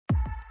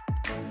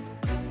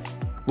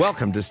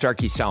Welcome to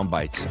Starkey Sound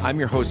Bites. I'm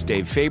your host,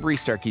 Dave Fabry,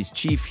 Starkey's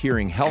Chief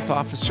Hearing Health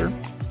Officer.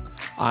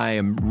 I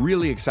am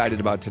really excited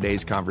about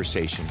today's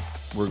conversation.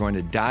 We're going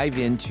to dive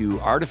into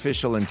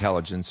artificial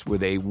intelligence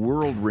with a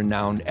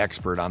world-renowned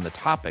expert on the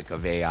topic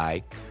of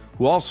AI,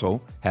 who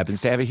also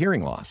happens to have a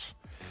hearing loss.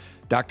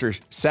 Dr.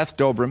 Seth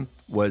Dobrin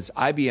was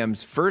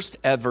IBM's first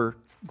ever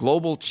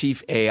Global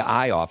Chief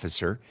AI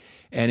Officer,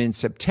 and in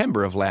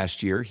September of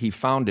last year, he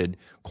founded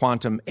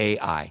Quantum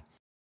AI.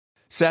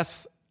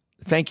 Seth,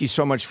 thank you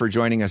so much for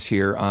joining us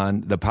here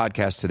on the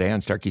podcast today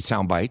on Starkey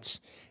Sound Bites,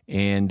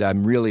 and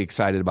I'm really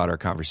excited about our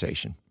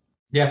conversation.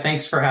 Yeah,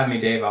 thanks for having me,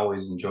 Dave. I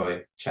always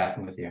enjoy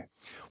chatting with you.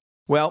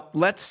 Well,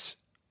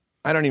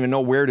 I don't even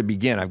know where to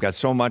begin. I've got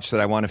so much that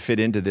I want to fit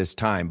into this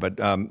time, but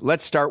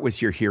let's start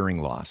with your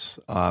hearing loss.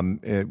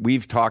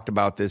 We've talked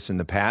about this in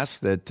the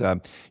past,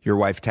 that your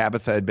wife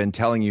Tabitha had been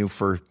telling you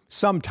for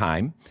some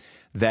time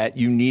that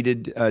you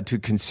needed to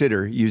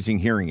consider using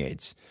hearing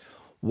aids.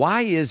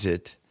 Why is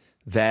it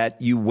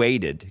that you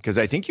waited? Because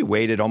I think you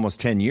waited almost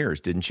 10 years,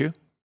 didn't you?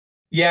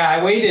 Yeah,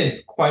 I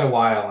waited quite a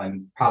while,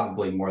 and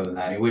probably more than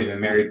that. We've been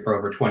married for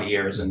over 20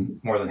 years, and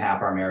more than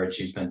half our marriage,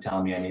 she's been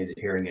telling me I needed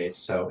hearing aids.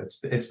 So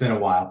it's been a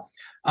while.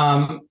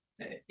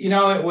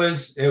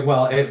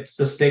 It's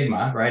a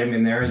stigma, right? I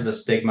mean, there is a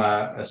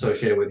stigma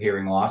associated with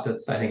hearing loss.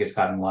 I think it's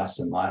gotten less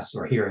and less,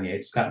 or hearing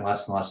aids, it's gotten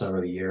less and less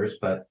over the years.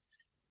 But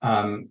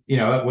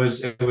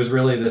it was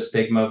really the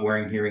stigma of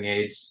wearing hearing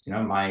aids.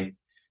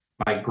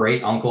 My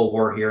great uncle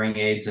wore hearing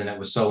aids, and it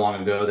was so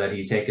long ago that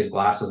he'd take his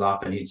glasses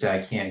off and he'd say,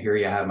 "I can't hear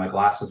you. I have my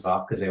glasses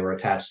off," because they were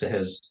attached to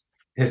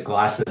his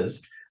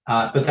glasses.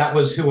 But that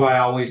was who I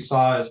always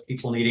saw as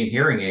people needing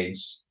hearing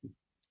aids.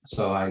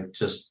 So I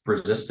just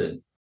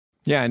resisted.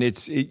 Yeah,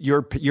 and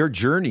your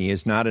journey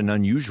is not an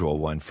unusual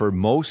one. For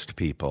most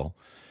people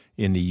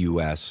in the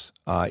U.S.,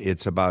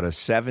 it's about a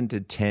 7 to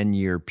 10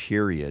 year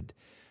period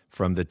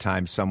from the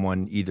time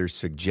someone either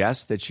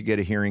suggests that you get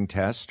a hearing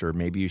test, or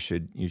maybe you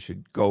should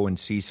go and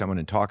see someone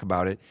and talk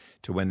about it,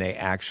 to when they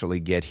actually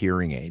get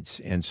hearing aids.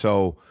 And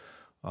so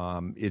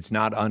it's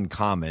not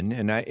uncommon.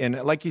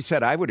 And like you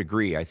said, I would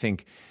agree. I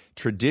think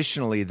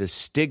traditionally the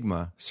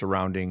stigma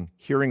surrounding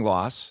hearing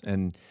loss,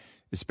 and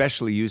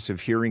especially use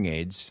of hearing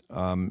aids,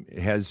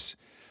 has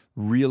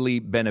really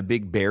been a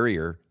big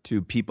barrier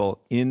to people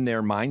in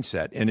their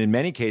mindset. And in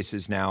many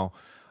cases now,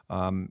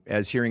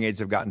 as hearing aids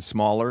have gotten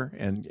smaller,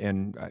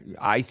 and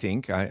I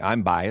think,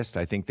 I'm biased,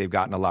 I think they've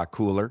gotten a lot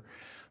cooler.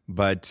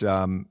 But,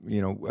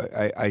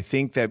 I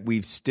think that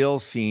we've still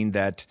seen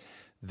that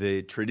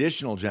the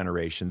traditional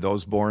generation,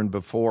 those born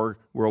before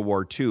World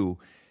War II,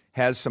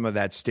 has some of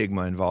that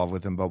stigma involved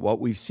with them. But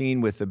what we've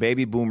seen with the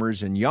baby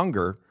boomers and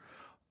younger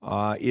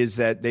is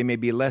that they may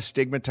be less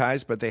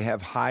stigmatized, but they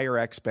have higher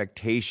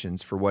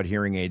expectations for what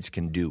hearing aids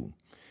can do.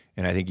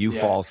 And I think you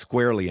fall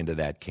squarely into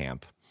that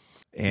camp.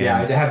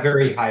 And they have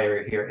very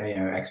higher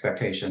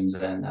expectations,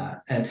 and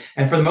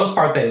for the most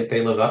part,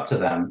 they live up to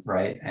them,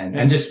 right?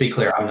 And just to be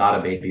clear, I'm not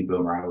a baby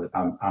boomer.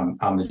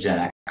 I'm the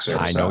Gen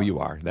Xer. I know you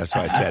are. That's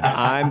why I said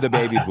I'm the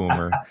baby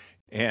boomer,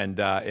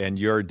 and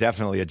you're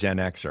definitely a Gen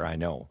Xer. I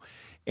know.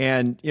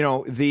 And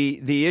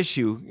the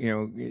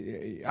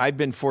issue, I've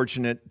been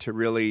fortunate to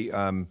really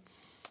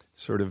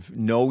sort of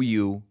know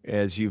you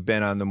as you've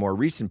been on the more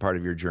recent part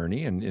of your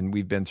journey, and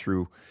we've been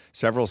through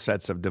several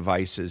sets of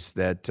devices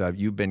that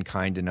you've been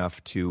kind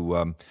enough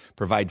to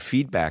provide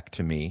feedback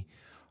to me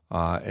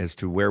as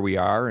to where we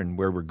are and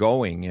where we're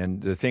going.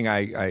 And the thing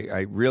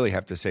I really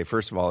have to say,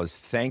 first of all, is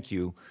thank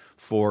you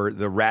for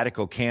the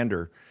radical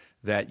candor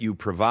that you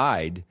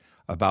provide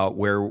about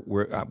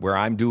where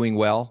I'm doing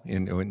well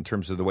in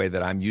terms of the way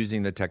that I'm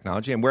using the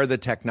technology, and where the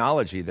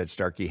technology that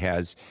Starkey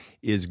has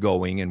is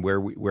going, and where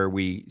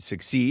we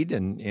succeed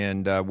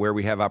and where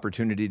we have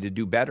opportunity to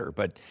do better.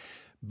 But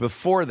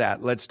before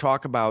that, let's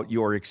talk about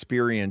your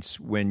experience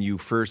when you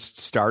first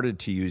started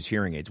to use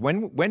hearing aids.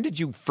 When did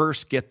you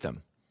first get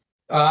them?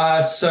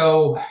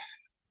 So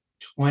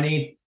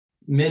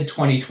mid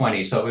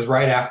 2020. So it was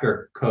right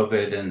after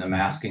COVID and the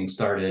masking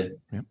started.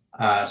 Yep.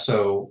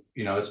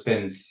 It's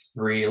been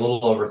a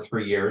little over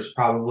 3 years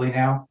probably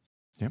now.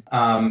 Yep.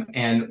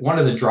 And one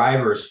of the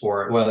drivers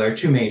for it, well, there are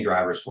two main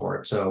drivers for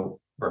it. Or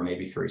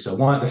maybe three. So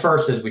the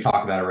first is, we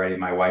talked about already,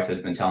 my wife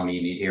has been telling me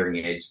you need hearing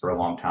aids for a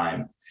long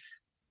time.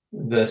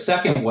 The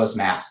second was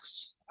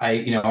masks.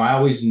 I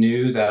always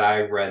knew that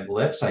I read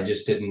lips. I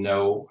just didn't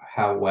know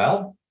how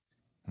well,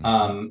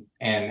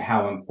 and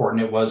how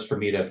important it was for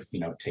me to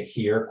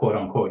hear, quote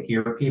unquote,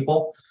 hear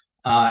people.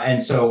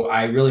 And so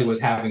I really was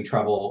having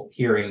trouble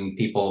hearing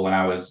people when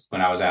I was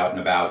out and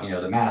about.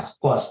 The mask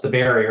plus the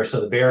barrier. So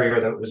the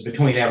barrier that was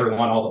between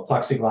everyone, all the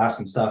plexiglass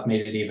and stuff,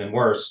 made it even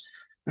worse.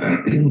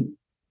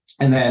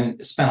 And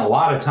then spent a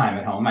lot of time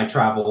at home. I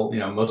travel,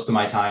 most of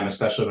my time,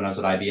 especially when I was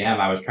at IBM,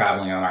 I was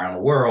traveling around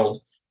the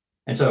world.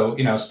 And so,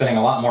 spending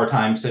a lot more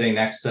time sitting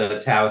next to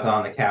Tabitha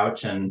on the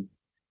couch. And,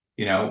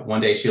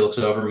 one day she looks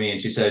over me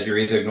and she says, "You're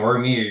either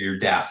ignoring me or you're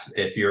deaf.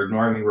 If you're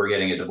ignoring me, we're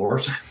getting a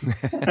divorce."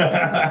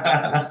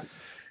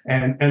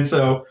 And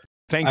so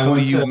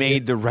Thankfully, you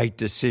made the right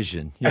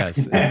decision. Yes.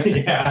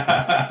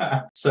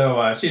 Yeah.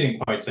 So she didn't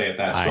quite say it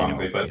that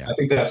strongly, but yeah. I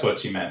think that's what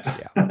she meant.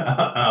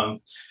 Yeah.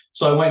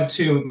 So I went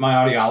to my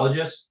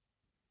audiologist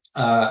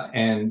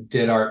and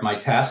did my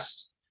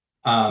test.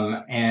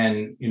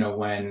 And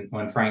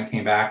when Frank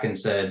came back and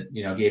said,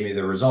 gave me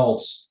the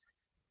results,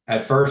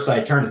 at first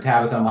I turned to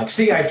Tabitha. I'm like,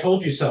 see, I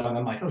told you so. And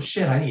I'm like, oh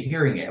shit, I need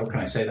hearing aids. How can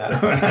I say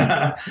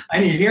that? I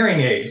need hearing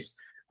aids.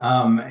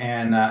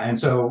 And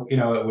so,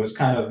 it was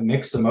kind of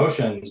mixed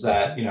emotions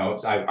that,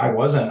 I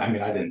wasn't,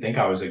 I didn't think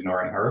I was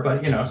ignoring her,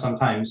 but,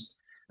 sometimes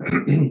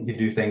you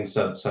do things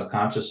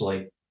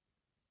subconsciously.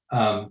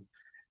 And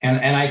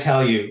I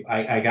tell you,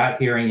 I got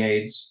hearing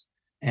aids,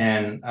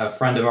 and a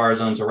friend of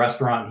ours owns a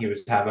restaurant. He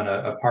was having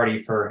a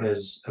party for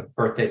a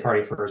birthday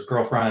party for his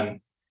girlfriend.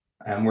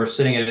 And we're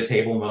sitting at a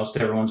table. Most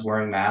everyone's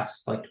wearing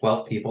masks, like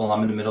 12 people.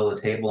 I'm in the middle of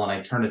the table, and I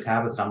turn to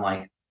Tabitha. I'm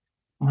like,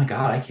 oh my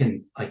God, I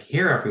can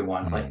hear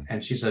everyone.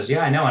 And she says,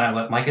 yeah, I know. And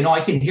I'm like, no,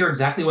 I can hear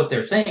exactly what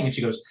they're saying. And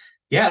she goes,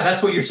 yeah,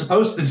 that's what you're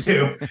supposed to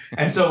do.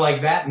 And so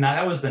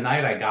that was the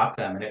night I got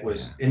them. And it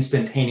was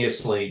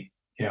instantaneously,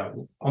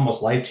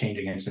 almost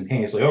life-changing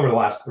instantaneously. Over the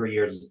last 3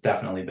 years, it's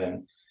definitely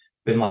been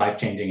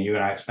life-changing. You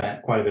and I have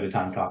spent quite a bit of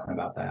time talking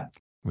about that.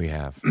 We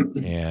have.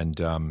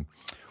 And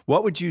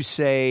what would you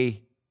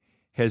say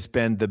has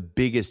been the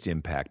biggest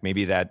impact?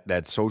 Maybe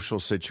that social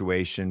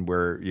situation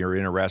where you're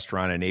in a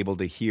restaurant and able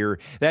to hear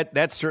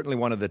that's certainly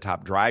one of the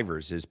top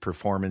drivers is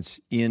performance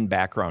in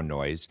background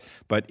noise.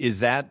 But is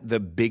that the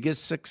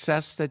biggest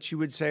success that you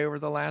would say over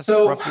the last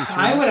roughly 3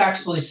 years? I would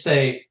actually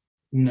say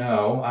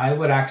no. I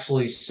would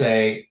actually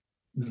say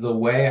the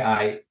way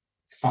I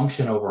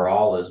function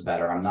overall is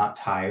better. I'm not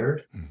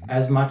tired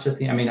as much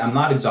I'm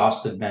not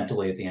exhausted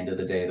mentally at the end of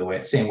the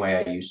day, same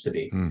way I used to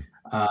be.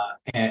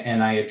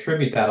 And I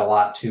attribute that a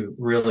lot to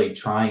really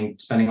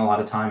spending a lot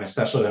of time,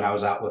 especially when I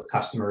was out with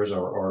customers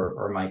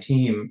or my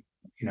team,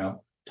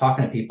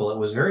 talking to people. It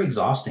was very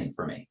exhausting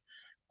for me.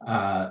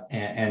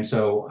 And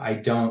so I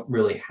don't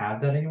really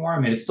have that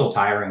anymore. It's still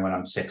tiring when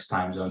I'm 6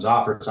 time zones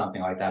off or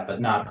something like that,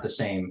 but not the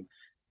same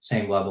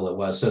level it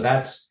was. So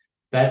that's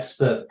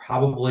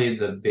probably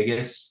the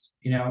biggest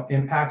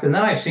impact. And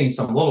then I've seen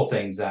some little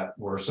things that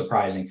were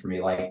surprising for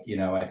me. Like,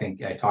 I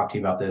think I talked to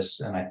you about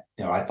this, and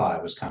I thought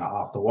I was kind of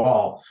off the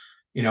wall.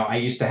 I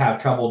used to have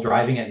trouble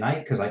driving at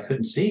night because I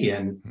couldn't see.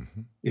 And,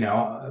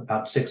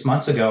 about 6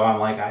 months ago,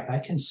 I'm like, I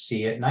can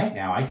see at night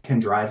now. I can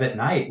drive at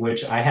night,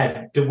 which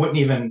I wouldn't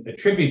even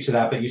attribute to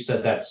that. But you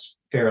said that's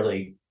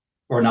fairly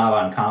or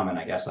not uncommon,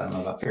 I guess. I don't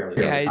know about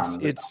fairly. Yeah,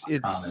 common, it's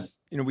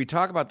we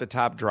talk about the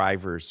top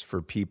drivers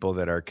for people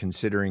that are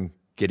considering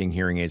getting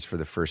hearing aids for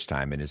the first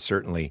time, and it's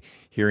certainly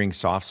hearing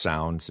soft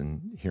sounds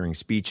and hearing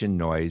speech and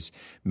noise,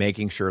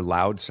 making sure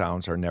loud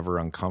sounds are never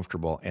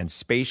uncomfortable, and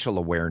spatial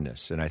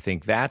awareness. And I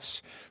think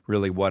that's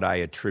really what I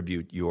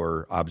attribute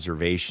your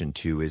observation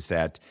to, is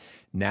that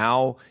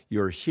now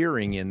you're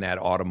hearing in that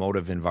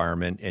automotive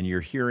environment, and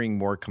you're hearing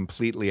more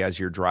completely as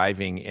you're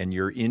driving, and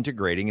you're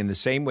integrating in the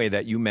same way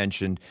that you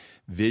mentioned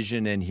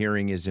vision and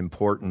hearing is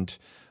important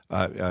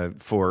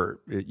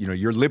for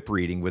your lip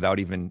reading without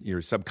even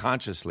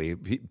subconsciously.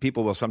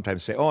 People will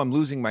sometimes say, oh, I'm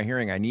losing my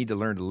hearing, I need to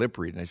learn to lip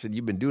read. And I said,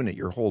 you've been doing it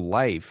your whole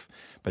life,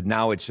 but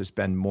now it's just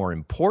been more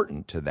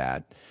important to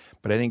that.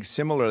 But I think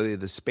similarly,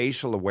 the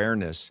spatial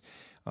awareness,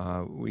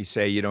 we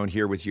say you don't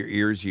hear with your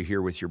ears, you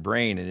hear with your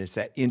brain. And it's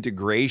that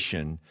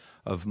integration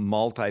of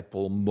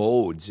multiple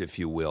modes, if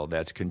you will,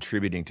 that's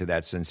contributing to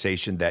that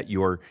sensation that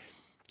you're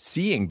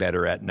seeing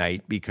better at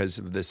night because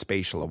of the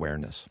spatial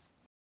awareness.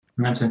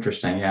 That's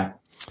interesting, yeah.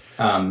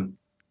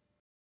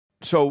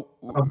 So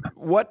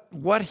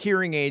what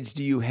hearing aids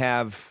do you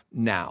have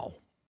now?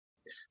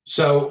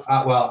 So,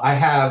 I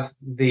have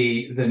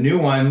the new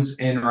ones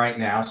in right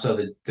now.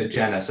 So the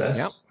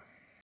Genesis,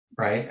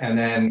 right? And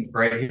then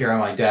right here on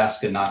my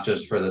desk, and not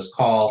just for this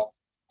call,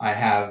 I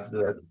have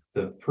the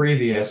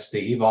previous,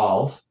 the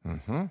Evolve.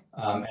 And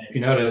if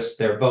you notice,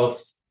 they're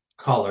both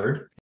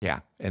colored.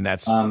 Yeah, and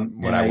that's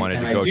what I wanted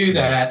to go to. I do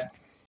that.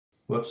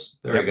 Whoops,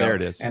 there we go. There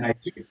it is. And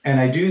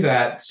I do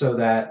that so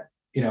that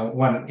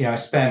when I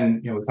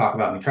spend, we talk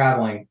about me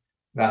traveling,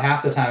 about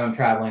half the time I'm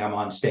traveling, I'm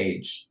on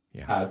stage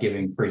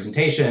giving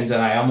presentations.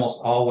 And I almost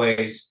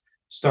always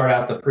start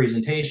out the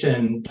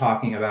presentation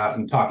talking about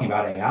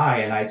AI.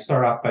 And I'd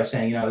start off by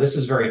saying, this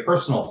is very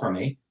personal for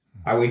me.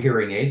 Are we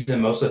hearing aids?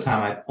 And most of the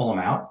time I pull them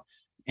out.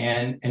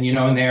 And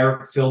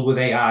they're filled with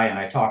AI. And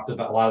I talked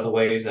about a lot of the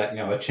ways that,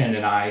 Achin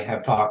and I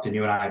have talked, and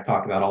you and I have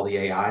talked about all the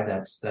AI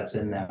that's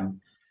in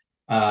them.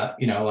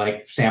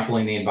 Like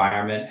sampling the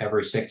environment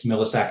every 6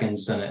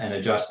 milliseconds and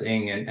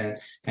adjusting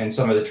and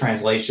some of the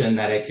translation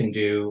that it can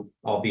do,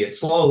 albeit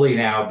slowly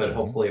now, but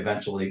hopefully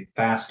eventually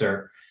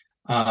faster.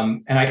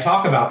 And I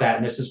talk about that,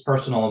 and this is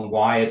personal, and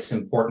why it's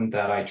important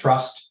that I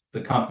trust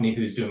the company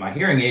who's doing my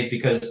hearing aids,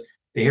 because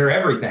they hear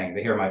everything.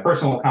 They hear my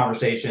personal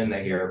conversation.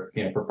 They hear,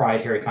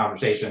 proprietary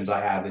conversations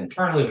I have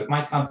internally with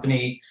my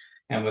company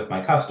and with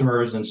my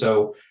customers. And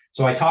so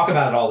I talk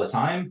about it all the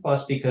time,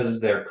 plus because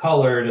they're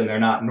colored and they're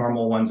not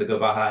normal ones that go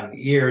behind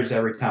the ears.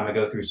 Every time I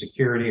go through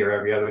security or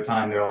every other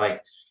time, they're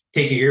like,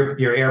 take your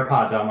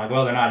AirPods out. I'm like,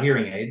 well, they're not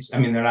hearing aids. I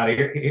mean, they're not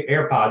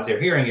AirPods,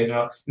 they're hearing aids.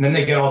 And then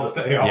they get all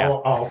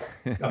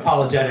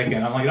apologetic,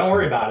 and I'm like, don't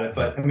worry about it.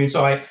 But I mean,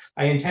 so I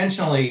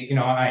intentionally,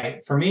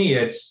 for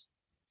me,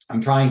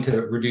 I'm trying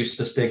to reduce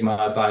the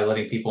stigma by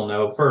letting people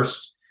know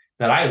first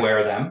that I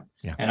wear them,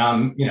 and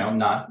I'm,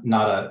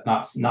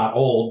 not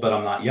old, but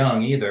I'm not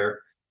young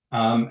either.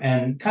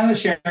 And kind of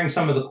sharing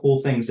some of the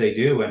cool things they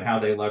do and how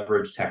they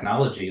leverage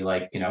technology,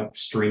 like,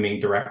 streaming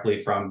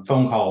directly from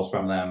phone calls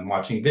from them,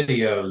 watching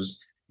videos.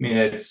 I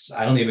mean,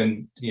 I don't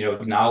even,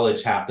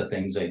 acknowledge half the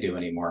things they do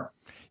anymore.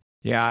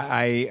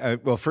 Yeah,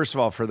 well, first of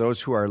all, for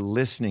those who are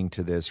listening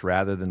to this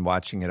rather than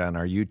watching it on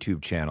our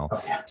YouTube channel,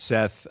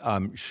 Seth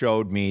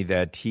showed me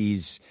that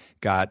he's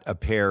got a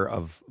pair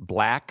of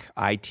black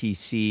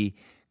ITC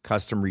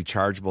custom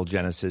rechargeable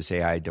Genesis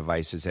AI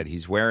devices that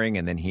he's wearing,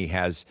 and then he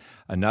has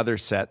another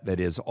set that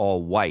is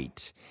all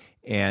white.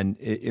 And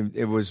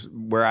it was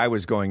where I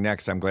was going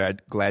next. I'm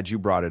glad you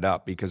brought it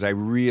up, because I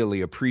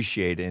really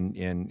appreciate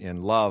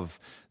and love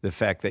the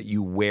fact that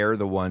you wear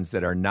the ones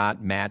that are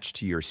not matched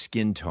to your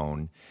skin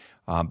tone,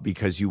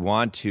 because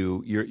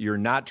you're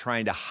not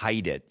trying to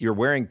hide it. You're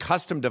wearing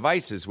custom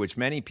devices, which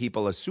many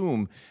people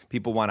assume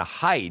people want to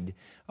hide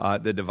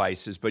the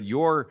devices, but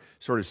you're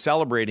sort of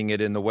celebrating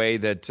it in the way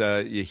that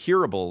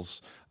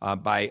hearables,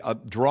 by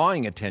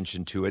drawing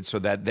attention to it, so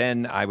that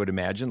then I would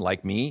imagine,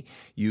 like me,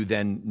 you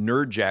then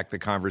nerd jack the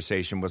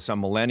conversation with some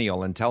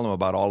millennial and tell them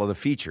about all of the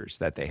features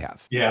that they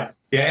have. Yeah.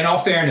 In all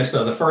fairness,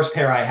 though, the first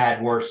pair I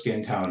had were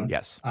skin tone.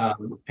 Yes.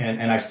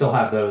 And I still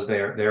have those.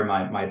 They're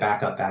my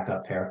backup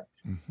pair.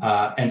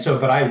 Mm-hmm.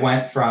 But I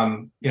went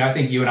from, I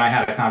think you and I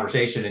had a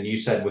conversation, and you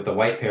said with the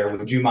white pair,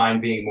 would you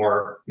mind being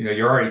more,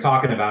 you're already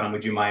talking about them.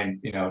 Would you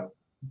mind, a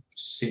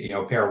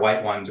pair of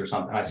white ones or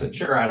something? I said,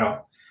 sure.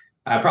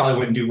 I probably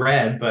wouldn't do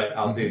red, but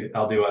I'll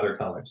do other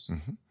colors.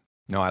 Mm-hmm.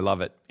 No, I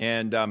love it.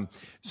 And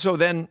so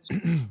then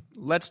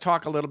let's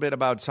talk a little bit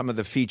about some of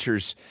the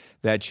features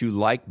that you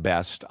like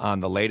best on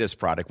the latest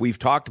product. We've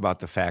talked about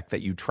the fact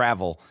that you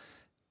travel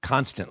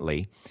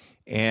constantly.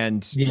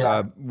 And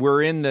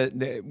we're in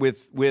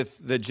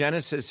with the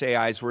Genesis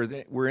AIs,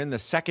 we're in the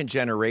second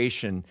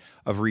generation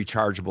of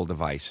rechargeable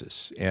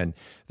devices. And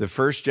the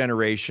first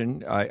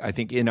generation, I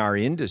think in our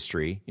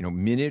industry,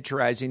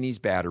 miniaturizing these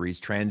batteries,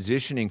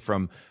 transitioning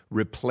from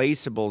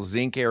replaceable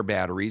zinc air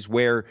batteries,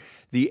 where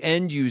the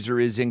end user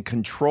is in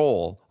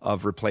control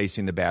of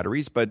replacing the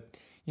batteries. But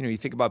you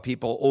think about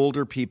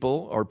older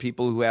people, or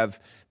people who have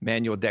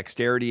manual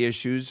dexterity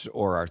issues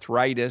or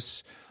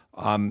arthritis.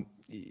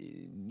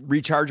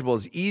 Rechargeable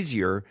is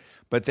easier,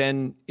 but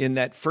then in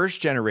that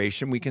first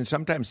generation, we can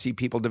sometimes see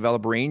people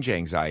develop range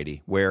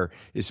anxiety, where,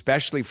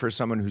 especially for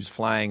someone who's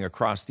flying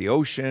across the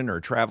ocean or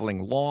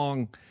traveling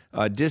long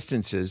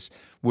distances,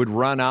 would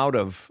run out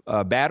of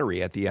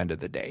battery at the end of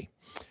the day.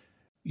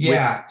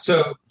 Yeah.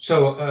 So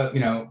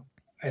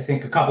I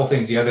think a couple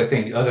things. The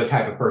other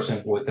type of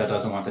person that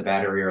doesn't want the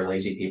battery are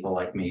lazy people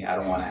like me. I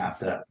don't want to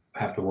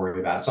have to worry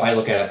about it. So I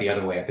look at it the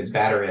other way. If it's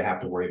battery, I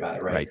have to worry about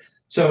it, right?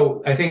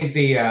 So I think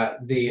the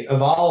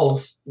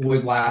Evolve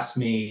would last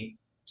me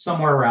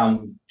somewhere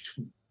around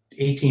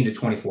 18 to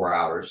 24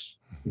 hours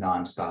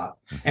nonstop.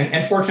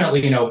 And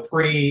fortunately,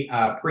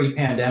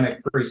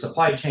 pre-pandemic,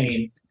 pre-supply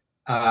chain,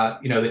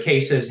 the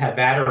cases had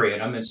battery in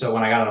them. And so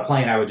when I got on a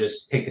plane, I would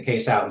just take the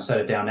case out and set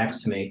it down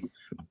next to me,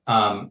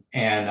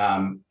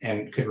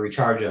 and could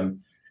recharge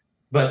them.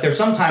 But there's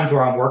some times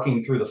where I'm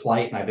working through the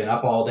flight and I've been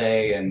up all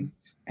day, and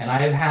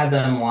I've had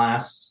them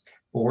last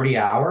 40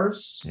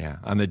 hours. Yeah,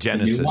 on the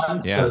Genesis. The new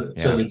one.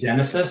 So the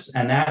Genesis,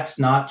 and that's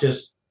not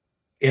just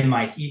in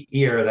my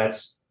ear.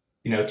 That's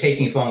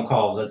taking phone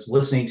calls. That's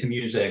listening to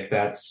music.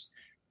 That's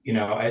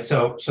I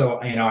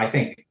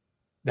think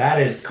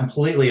that is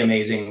completely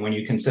amazing when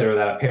you consider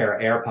that a pair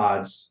of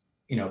AirPods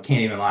can't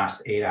even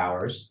last 8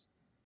 hours.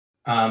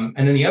 And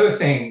then the other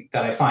thing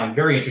that I find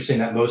very interesting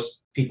that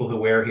most people who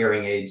wear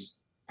hearing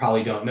aids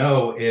probably don't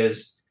know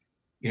is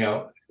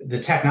the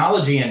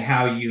technology and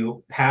how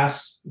you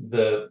pass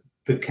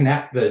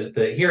connect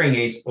the hearing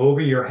aids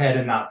over your head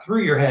and not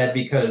through your head,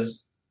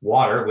 because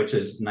water, which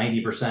is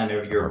 90%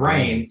 of your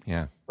brain,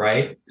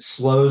 right,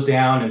 slows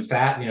down, and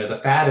fat, the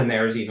fat in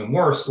there is even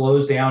worse,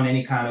 slows down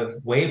any kind of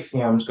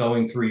waveforms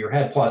going through your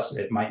head. Plus,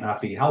 it might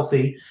not be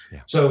healthy.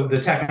 Yeah. So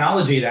the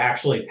technology to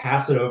actually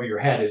pass it over your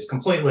head is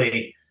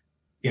completely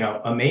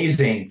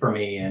amazing for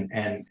me, and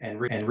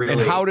really.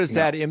 And how does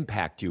that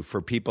impact you,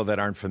 for people that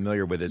aren't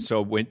familiar with it?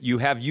 So when you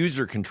have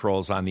user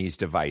controls on these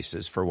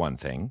devices, for one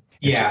thing.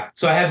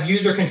 So I have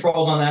user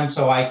controls on them,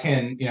 so I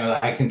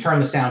can turn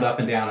the sound up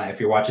and down. If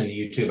you're watching the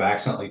YouTube, I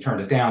accidentally turned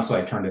it down, so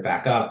I turned it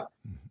back up.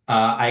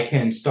 I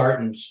can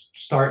start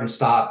and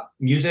stop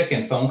music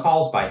and phone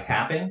calls by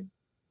tapping.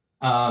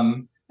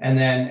 And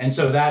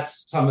so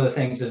that's some of the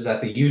things, is that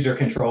the user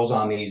controls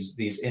on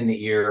these in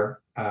the ear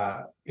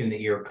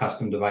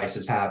custom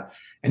devices have.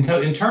 And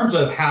so in terms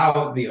of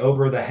how the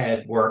over the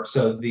head works,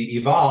 so the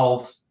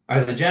Evolve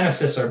or the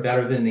Genesis are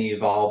better than the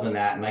Evolve in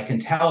that. And I can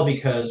tell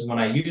because when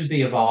I use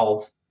the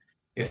Evolve,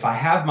 if I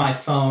have my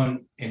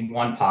phone in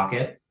one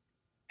pocket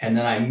and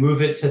then I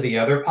move it to the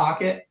other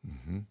pocket,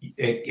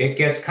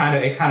 it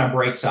kind of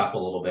breaks up a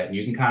little bit, and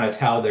you can kind of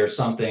tell there's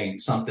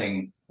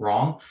something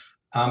wrong.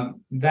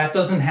 That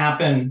doesn't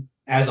happen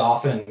as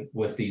often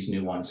with these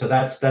new ones. So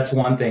that's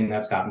one thing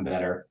that's gotten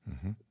better.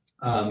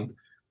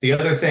 The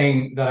other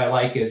thing that I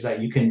like is that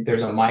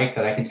there's a mic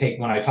that I can take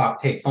when I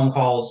take phone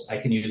calls. I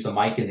can use the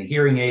mic in the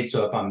hearing aid.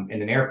 So if I'm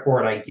in an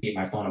airport, I can keep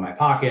my phone in my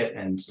pocket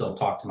and still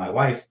talk to my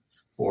wife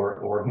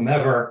or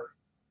whomever.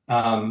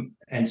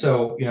 And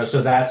so,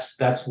 so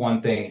that's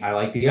one thing I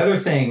like. The other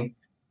thing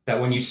that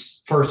when you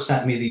first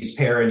sent me these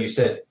pair and you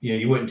said,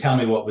 you wouldn't tell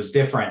me what was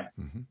different,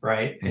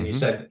 right? And you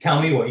said,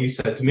 tell me what you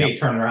said to me,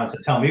 turn around to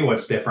tell me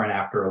what's different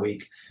after a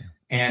week.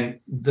 And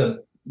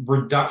the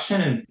reduction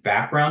in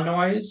background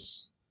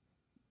noise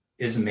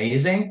is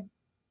amazing.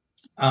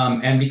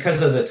 And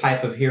because of the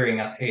type of hearing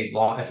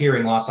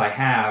loss I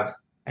have,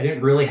 I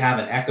didn't really have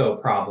an echo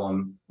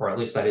problem, or at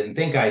least I didn't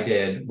think I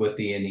did with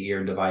the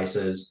in-the-ear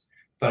devices.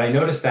 But I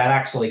noticed that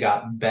actually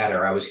got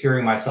better. I was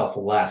hearing myself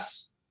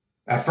less.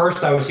 At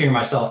first, I was hearing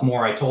myself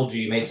more. I told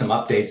you made some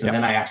updates, and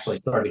then I actually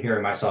started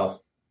hearing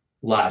myself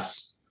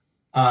less.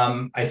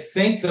 I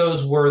think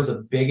those were the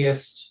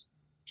biggest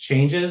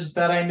changes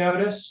that I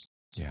noticed.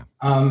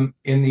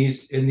 In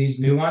these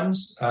new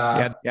ones.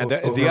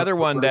 The other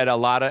one that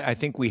I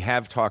think we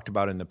have talked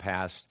about in the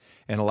past,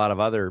 and a lot of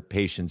other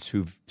patients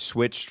who've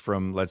switched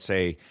from, let's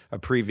say, a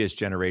previous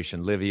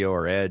generation, Livio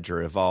or Edge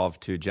or Evolve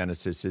to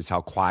Genesis, is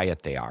how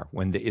quiet they are.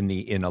 When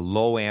in a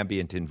low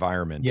ambient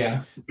environment,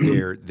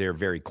 they're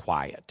very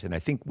quiet, and I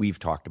think we've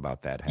talked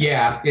about that.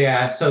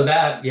 So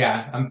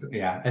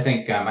I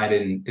think I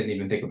didn't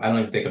even think. I don't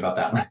even think about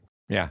that one.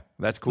 Yeah,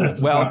 that's cool.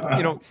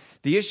 Well,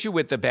 the issue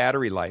with the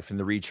battery life and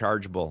the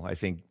rechargeable, I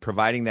think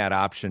providing that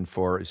option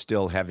for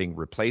still having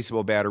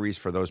replaceable batteries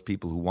for those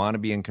people who want to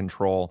be in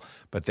control,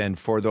 but then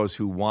for those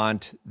who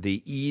want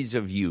the ease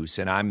of use,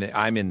 and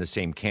I'm in the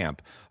same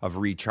camp of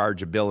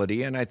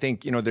rechargeability, and I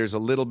think, there's a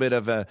little bit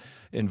of a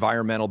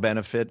environmental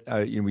benefit.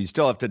 We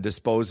still have to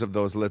dispose of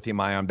those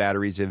lithium-ion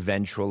batteries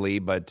eventually,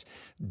 but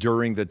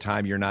during the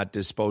time you're not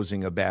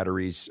disposing of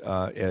batteries,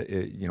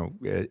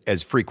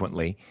 as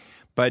frequently.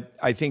 But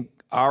I think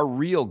our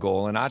real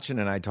goal, and Achin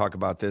and I talk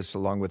about this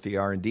along with the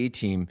R&D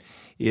team,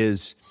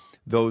 is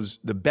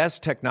the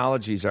best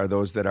technologies are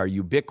those that are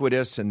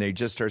ubiquitous and they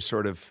just are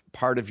sort of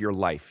part of your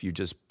life. You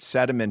just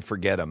set them and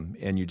forget them,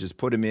 and you just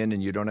put them in,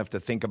 and you don't have to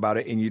think about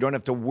it, and you don't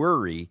have to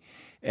worry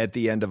at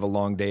the end of a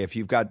long day. If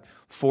you've got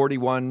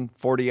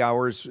 40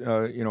 hours,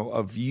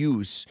 of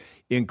use,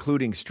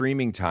 including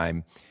streaming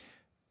time,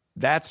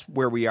 that's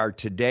where we are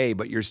today,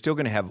 but you're still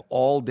going to have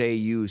all-day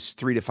use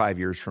 3 to 5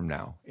 years from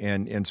now.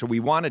 And so we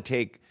want to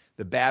take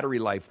the battery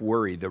life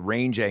worry, the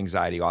range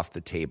anxiety off the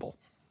table.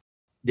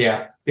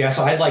 Yeah.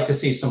 So I'd like to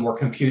see some more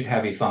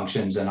compute-heavy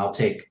functions, and I'll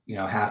take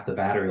half the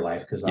battery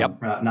life, because I'm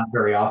not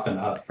very often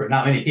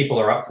not many people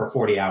are up for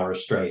 40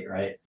 hours straight,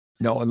 right?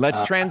 No, and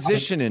let's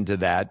transition into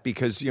that,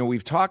 because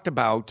we've talked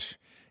about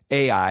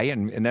AI,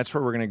 and that's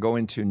where we're going to go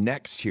into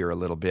next here a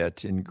little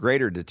bit in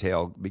greater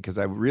detail, because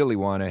I really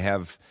want to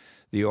have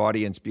the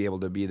audience be able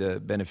to be the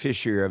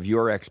beneficiary of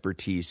your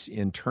expertise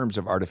in terms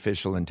of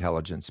artificial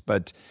intelligence.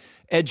 But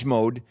Edge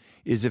Mode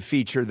is a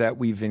feature that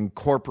we've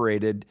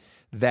incorporated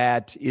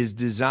that is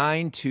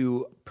designed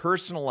to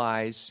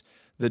personalize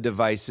the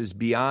devices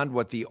beyond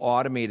what the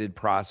automated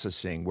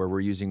processing, where we're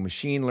using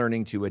machine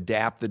learning to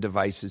adapt the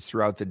devices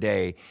throughout the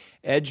day.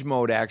 Edge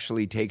Mode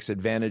actually takes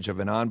advantage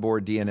of an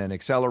onboard DNN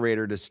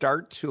accelerator to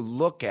start to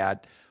look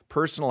at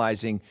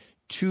personalizing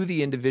to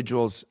the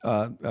individual's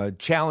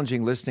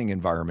challenging listening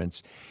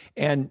environments.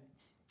 And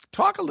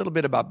talk a little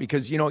bit about,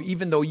 because,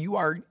 even though you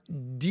are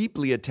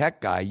deeply a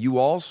tech guy, you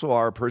also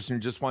are a person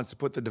who just wants to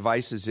put the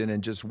devices in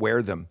and just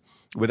wear them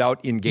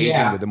without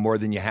engaging with them more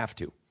than you have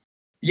to.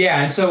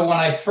 Yeah. And so when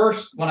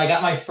I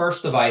got my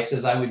first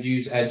devices, I would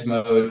use Edge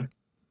Mode.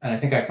 And I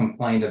think I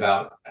complained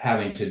about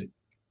having to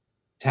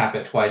tap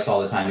it twice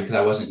all the time because I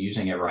wasn't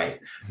using it right.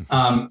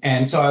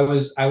 And so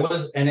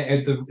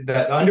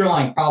the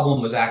underlying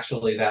problem was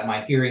actually that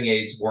my hearing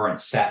aids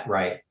weren't set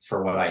right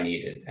for what I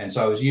needed. And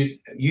so I was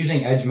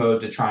using Edge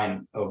Mode to try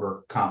and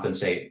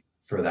overcompensate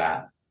for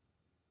that.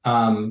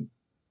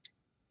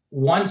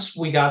 Once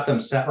we got them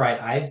set right,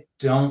 I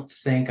don't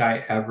think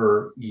I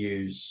ever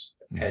use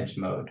Edge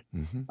Mode.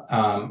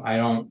 I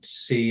don't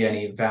see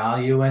any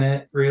value in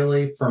it,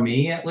 really, for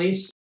me at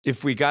least.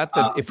 If we've got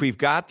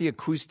the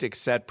acoustic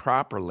set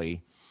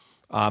properly,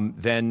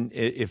 then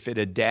if it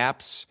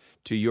adapts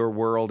to your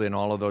world in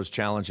all of those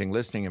challenging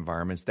listening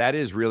environments, that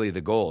is really the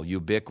goal: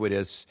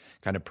 ubiquitous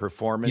kind of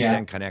performance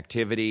and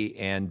connectivity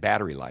and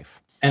battery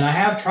life. And I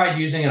have tried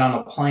using it on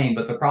a plane,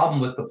 but the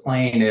problem with the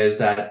plane is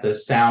that the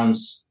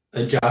sounds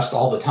adjust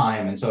all the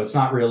time, and so it's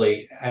not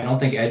really. I don't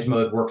think Edge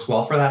Mode works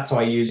well for that. So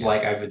I use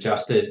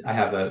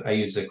I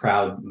use the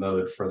crowd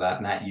mode for that,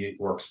 and that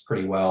works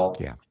pretty well.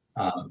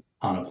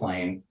 On a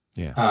plane.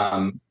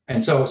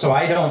 And so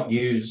I don't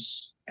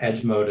use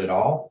Edge Mode at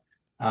all.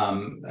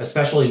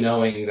 Especially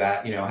knowing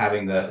that,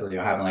 having, like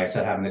I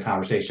said, having the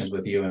conversations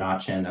with you and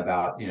Achin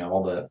about,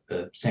 all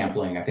the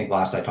sampling. I think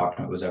last I talked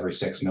to it was every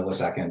 6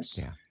 milliseconds,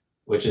 Yeah.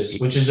 which is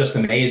just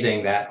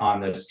amazing that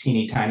on this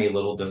teeny tiny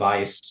little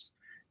device,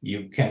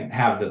 you can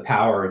have the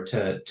power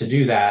to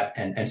do that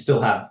and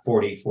still have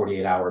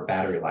 48-hour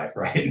battery life,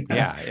 right?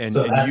 Yeah, and,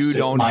 So and that's you just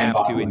don't have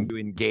to mind-boggling.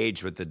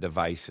 engage with the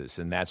devices.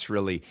 And that's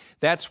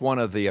one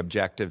of the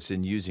objectives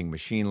in using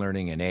machine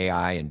learning and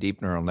AI and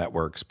deep neural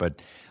networks.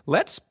 But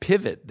let's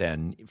pivot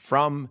then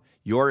from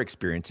your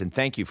experience, and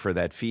thank you for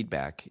that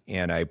feedback.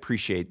 And I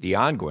appreciate the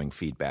ongoing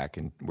feedback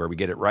and where we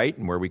get it right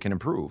and where we can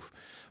improve.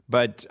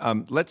 But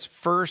let's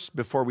first,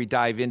 before we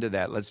dive into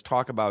that, let's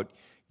talk about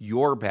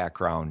your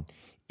background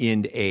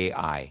in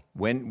AI.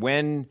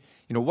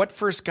 What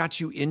first got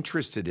you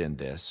interested in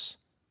this?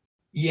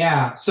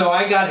 Yeah, so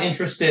I got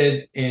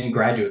interested in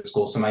graduate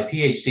school. So my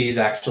PhD is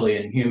actually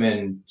in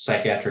human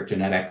psychiatric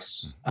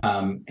genetics,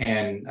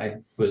 and I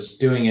was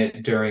doing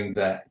it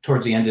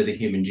towards the end of the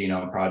Human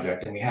Genome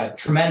Project, and we had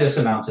tremendous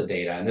amounts of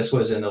data. And this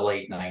was in the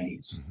late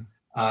 '90s.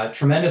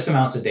 Tremendous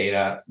amounts of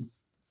data.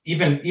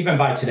 Even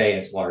by today,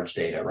 it's large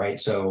data, right?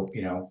 So,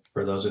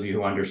 for those of you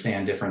who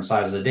understand different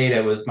sizes of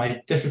data,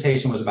 my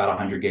dissertation was about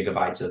 100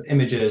 gigabytes of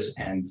images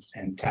and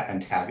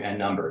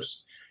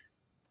numbers.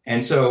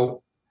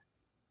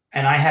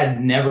 And I had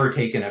never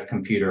taken a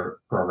computer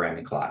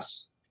programming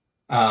class.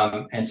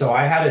 And so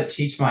I had to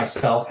teach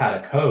myself how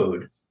to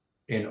code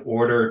in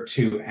order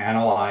to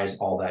analyze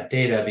all that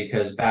data,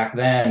 because back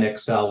then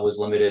Excel was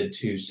limited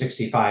to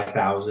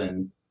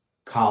 65,000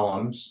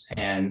 columns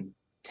and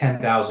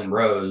 10,000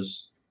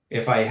 rows.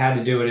 If I had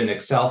to do it in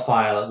Excel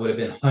file, it would have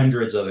been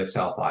hundreds of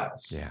Excel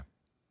files. Yeah.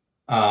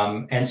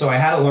 And so I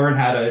had to learn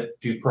how to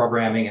do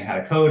programming and how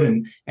to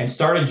code, and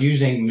started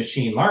using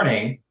machine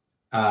learning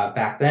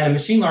back then. And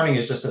machine learning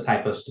is just a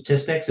type of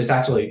statistics. It's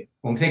actually,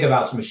 when we think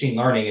about machine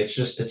learning, it's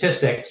just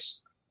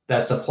statistics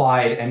that's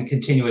applied and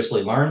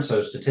continuously learned.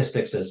 So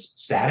statistics is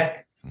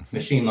static.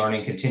 Machine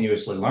learning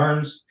continuously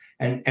learns,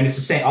 and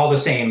it's all the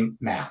same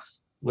math,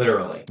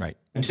 literally. Right.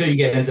 Until you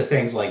get into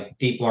things like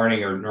deep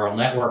learning or neural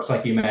networks,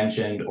 like you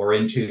mentioned, or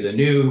into the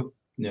new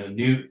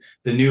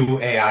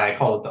AI. I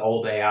call it the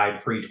old AI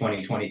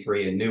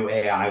pre-2023, and new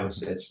AI,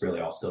 which it's really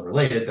all still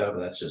related though,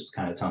 but that's just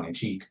kind of tongue in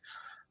cheek.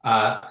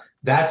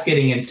 That's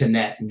getting into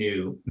net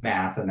new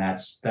math, and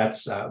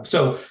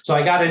so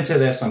I got into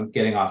this. I'm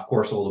getting off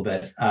course a little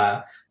bit.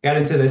 Got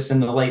into this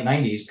in the late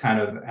 '90s, kind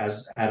of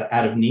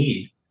out of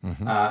need.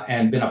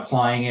 And been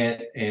applying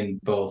it in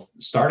both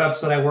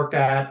startups that I worked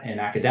at, in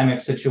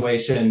academic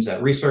situations,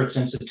 at research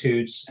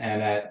institutes,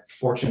 and at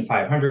Fortune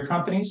 500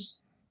 companies.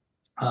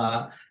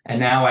 And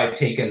now I've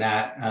taken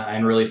that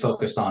and really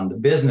focused on the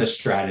business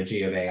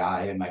strategy of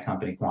AI in my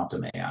company,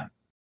 Quantum AI.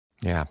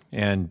 Yeah.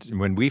 And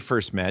when we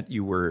first met,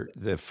 you were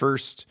the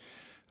first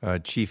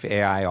chief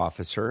AI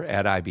officer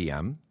at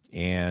IBM.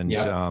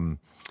 And,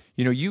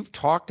 you've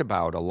talked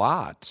about a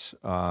lot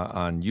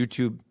on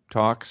YouTube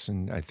Talks,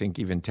 and I think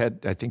even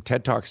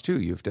TED Talks too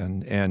you've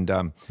done, and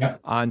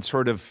on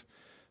sort of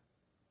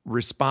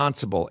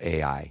responsible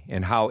AI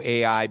and how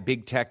AI,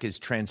 big tech is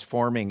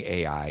transforming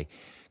AI.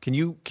 Can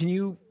you,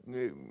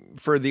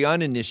 for the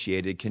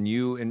uninitiated,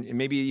 and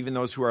maybe even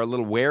those who are a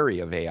little wary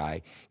of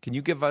AI, can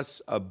you give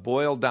us a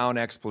boiled down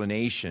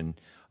explanation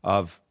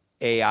of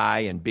AI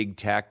and big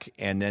tech,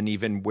 and then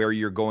even where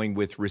you're going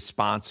with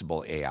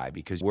responsible AI?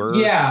 Because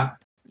we're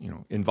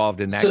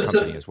involved in that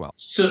company as well.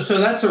 So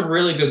that's a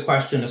really good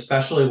question,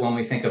 especially when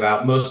we think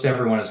about most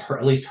everyone has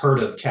at least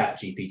heard of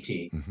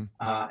ChatGPT.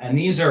 And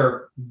these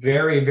are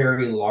very,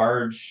 very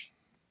large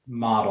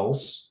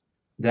models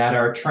that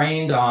are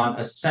trained on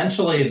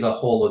essentially the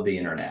whole of the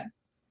internet,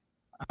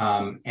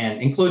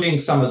 and including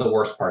some of the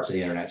worst parts of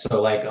the internet.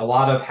 So like a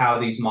lot of how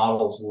these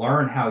models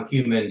learn how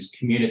humans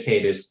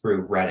communicate is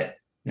through Reddit.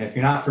 And if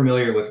you're not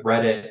familiar with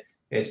Reddit,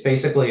 it's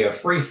basically a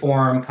free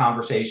form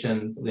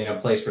conversation,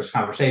 place for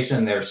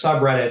conversation. There's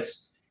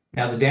subreddits.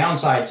 Now, the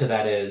downside to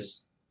that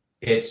is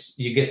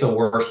you get the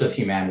worst of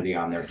humanity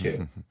on there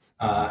too.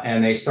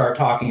 And they start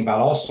talking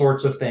about all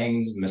sorts of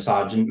things: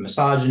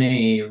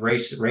 misogyny,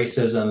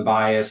 racism,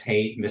 bias,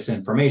 hate,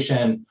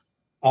 misinformation,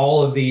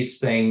 all of these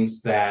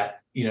things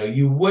that,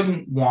 you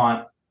wouldn't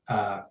want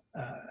an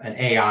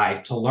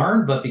AI to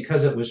learn, but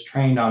because it was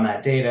trained on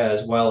that data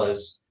as well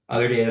as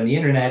other data on the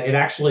internet, it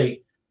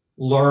actually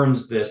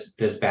learns this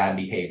bad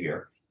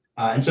behavior.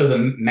 And so the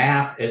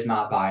math is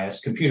not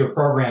biased. Computer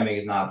programming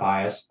is not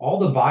biased. All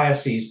the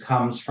biases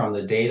comes from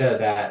the data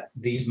that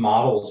these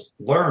models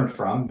learn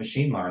from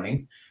machine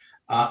learning.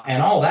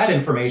 And all that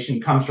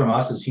information comes from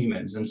us as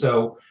humans. And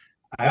so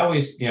I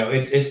always,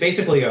 it's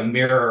basically a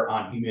mirror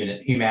on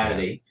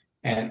humanity.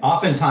 And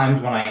oftentimes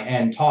when I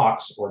end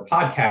talks or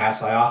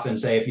podcasts, I often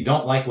say, if you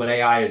don't like what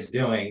AI is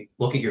doing,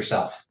 look at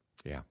yourself.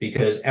 Yeah.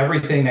 Because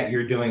everything that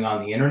you're doing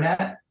on the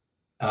internet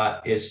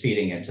is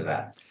feeding into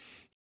that.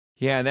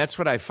 Yeah, and that's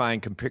what I find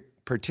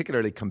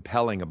particularly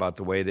compelling about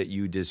the way that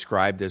you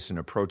describe this and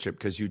approach it,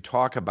 because you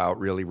talk about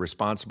really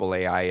responsible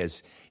AI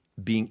as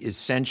being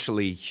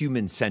essentially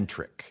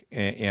human-centric.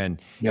 And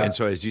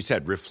so, as you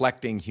said,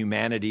 reflecting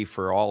humanity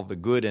for all the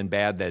good and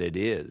bad that it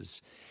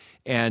is.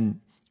 And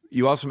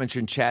you also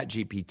mentioned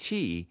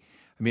ChatGPT.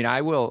 I mean,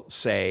 I will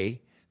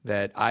say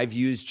that I've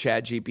used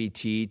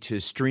ChatGPT to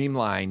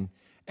streamline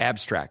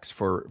abstracts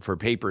for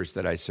papers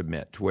that I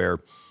submit, where,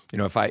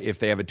 if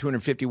they have a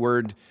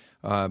 250-word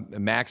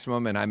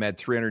maximum and I'm at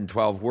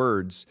 312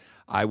 words,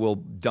 I will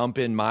dump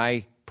in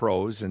my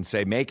prose and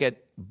say,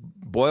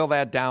 boil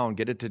that down,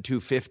 get it to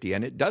 250.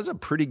 And it does a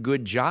pretty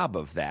good job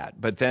of that.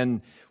 But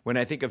then when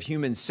I think of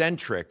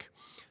human-centric,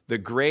 the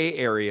gray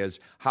areas,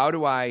 how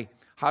do I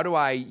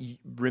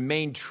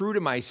remain true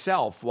to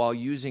myself while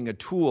using a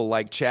tool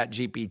like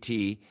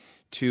ChatGPT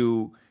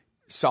to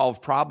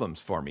solve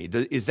problems for me?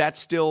 Is that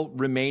still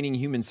remaining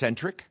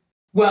human-centric?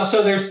 Well,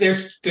 so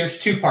there's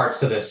two parts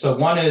to this. So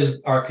one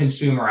is our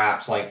consumer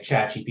apps like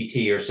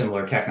ChatGPT or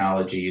similar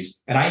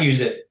technologies, and I use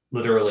it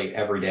literally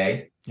every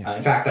day. Yeah.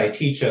 In fact, I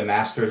teach a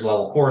master's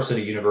level course at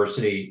a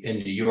university in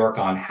New York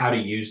on how to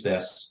use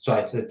this.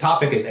 So the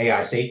topic is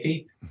AI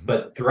safety,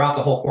 but throughout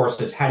the whole course,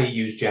 it's how to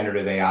use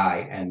generative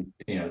AI. And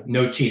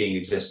no cheating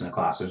exists in the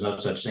class. There's no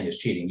such thing as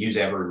cheating. Use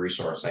every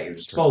resource at your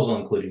disposal,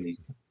 including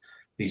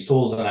these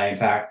tools. And I, in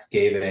fact,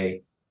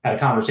 had a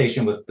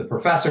conversation with the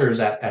professors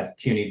at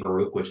CUNY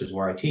Baruch, which is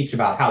where I teach,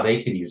 about how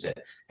they can use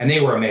it. And they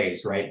were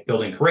amazed, right?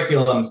 Building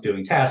curriculums,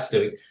 doing tests,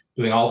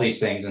 doing all these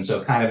things. And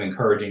so kind of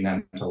encouraging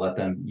them to let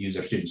them use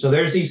their students. So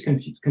there's these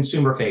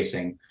consumer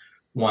facing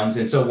ones.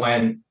 And so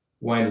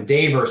when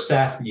Dave or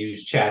Seth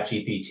used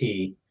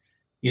ChatGPT,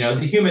 the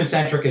human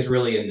centric is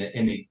really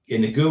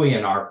in the GUI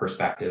in our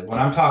perspective. When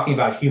I'm talking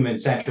about human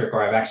centric,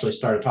 or I've actually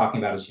started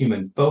talking about as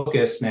human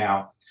focused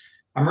now,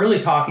 I'm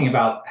really talking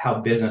about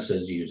how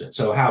businesses use it.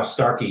 So how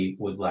Starkey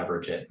would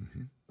leverage it,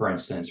 for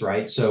instance,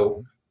 right?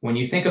 So when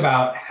you think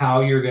about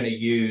how you're going to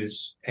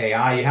use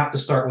AI, you have to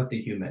start with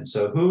the human.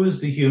 So who is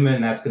the human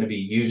that's going to be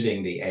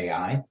using the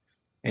AI?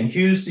 And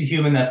who's the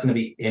human that's going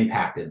to be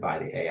impacted by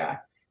the AI?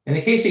 In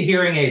the case of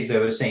hearing aids,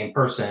 they're the same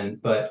person.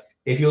 But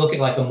if you look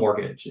at like a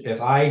mortgage,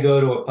 if I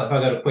go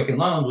to Quicken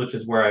Loans, which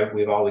is where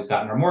we've always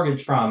gotten our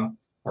mortgage from,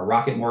 or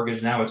Rocket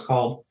Mortgage now it's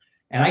called,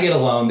 and I get a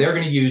loan, they're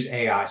going to use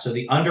AI. So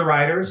the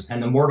underwriters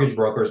and the mortgage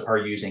brokers are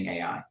using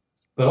AI.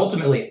 But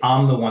ultimately,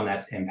 I'm the one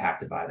that's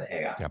impacted by the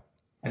AI. Yep.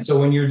 And so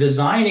when you're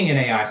designing an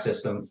AI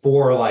system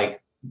for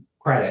like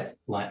credit,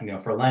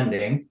 for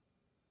lending,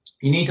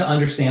 you need to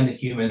understand the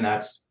human,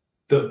 that's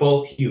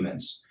both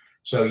humans.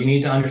 So you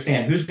need to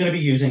understand who's going to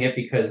be using it,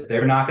 because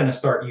they're not going to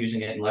start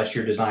using it unless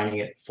you're designing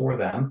it for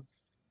them.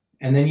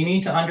 And then you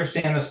need to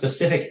understand the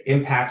specific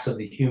impacts of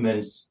the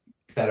humans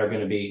that are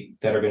going to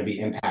be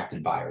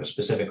impacted by, or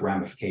specific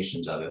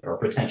ramifications of it, or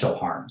potential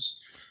harms.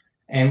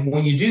 And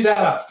when you do that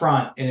up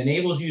front, it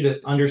enables you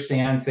to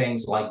understand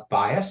things like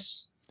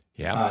bias.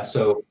 Yeah.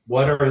 So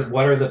what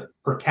are the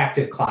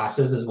protected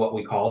classes, is what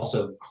we call.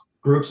 So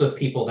groups of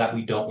people that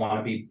we don't want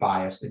to be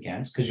biased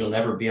against, because you'll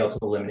never be able to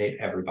eliminate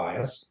every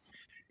bias.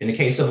 In the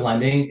case of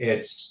lending,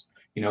 it's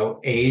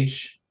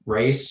age,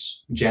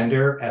 race,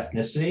 gender,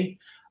 ethnicity,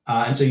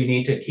 and so you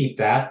need to keep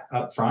that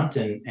up front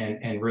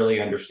and really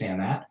understand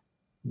that.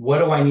 What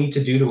do I need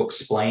to do to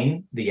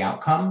explain the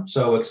outcome?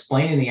 So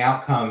explaining the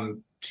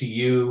outcome to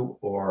you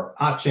or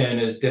Achin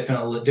is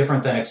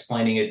different than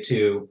explaining it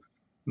to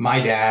my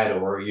dad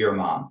or your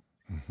mom,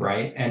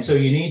 right? And so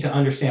you need to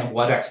understand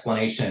what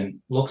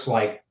explanation looks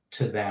like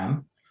to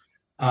them.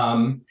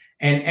 And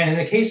in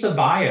the case of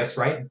bias,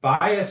 right?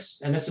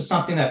 Bias, and this is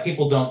something that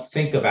people don't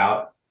think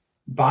about,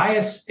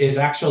 bias is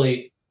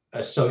actually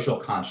a social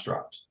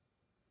construct.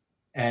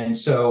 And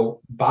so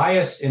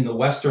bias in the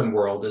Western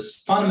world is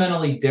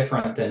fundamentally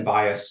different than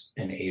bias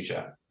in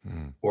Asia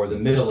or the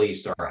Middle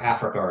East or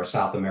Africa or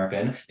South America.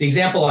 And the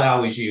example I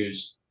always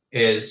use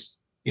is,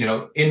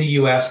 in the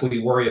US, we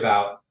worry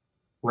about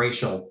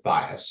racial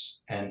bias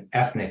and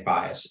ethnic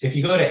bias. If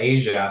you go to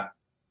Asia,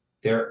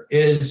 there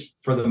is,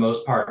 for the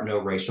most part, no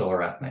racial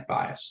or ethnic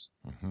bias,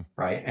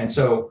 right? And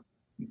so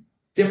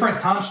different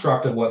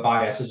construct of what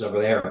bias is over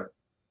there.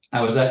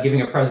 I was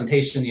giving a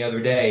presentation the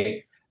other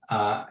day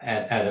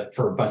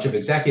for a bunch of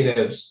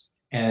executives,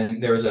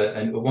 and there was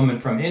a woman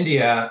from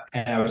India,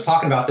 and I was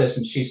talking about this,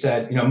 and she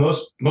said,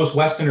 most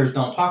Westerners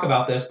don't talk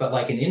about this, but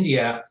like in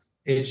India,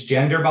 it's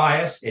gender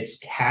bias, it's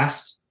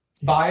caste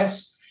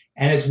bias,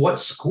 and it's what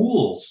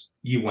schools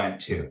you went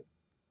to,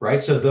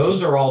 right? So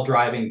those are all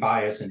driving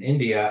bias in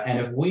India. And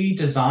if we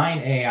design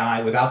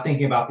AI without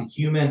thinking about the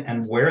human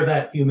and where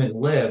that human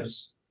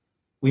lives,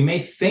 we may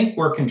think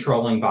we're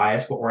controlling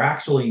bias, but we're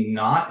actually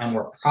not, and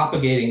we're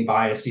propagating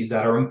biases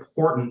that are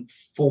important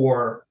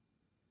for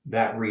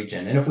that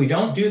region. And if we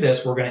don't do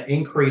this, we're going to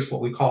increase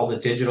what we call the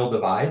digital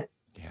divide.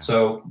 Yeah.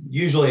 So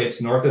usually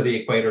it's north of the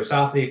equator,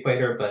 south of the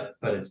equator, but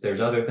there's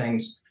other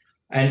things.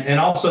 And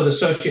also the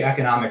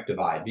socioeconomic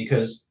divide,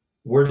 because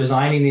we're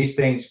designing these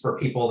things for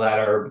people that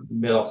are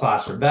middle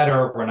class or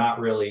better. We're not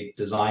really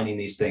designing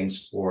these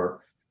things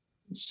for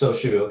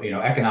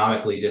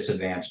economically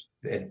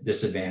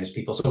disadvantaged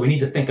people. So we need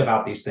to think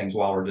about these things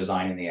while we're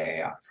designing the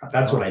AI.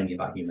 That's what I mean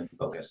by human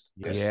focused.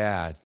 Yes.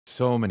 Yeah,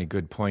 so many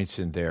good points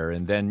in there.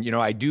 And then,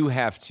 I do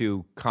have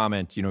to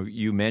comment,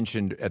 you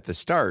mentioned at the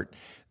start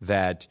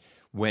that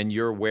when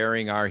you're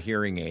wearing our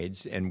hearing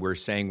aids and we're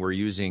saying we're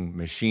using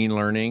machine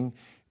learning,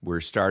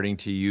 we're starting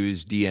to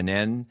use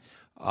DNN,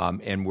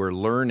 and we're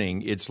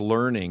learning, it's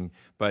learning,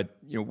 but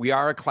we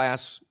are a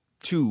class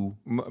 2,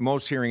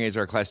 most hearing aids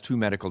are class 2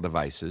 medical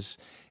devices.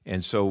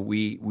 And so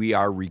we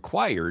are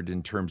required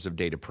in terms of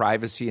data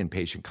privacy and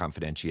patient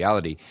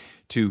confidentiality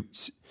to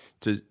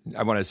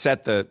I want to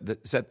set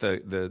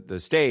the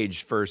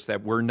stage first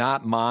that we're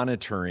not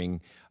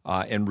monitoring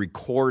and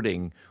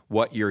recording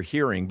what you're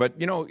hearing. But,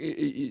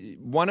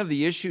 one of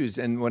the issues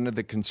and one of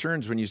the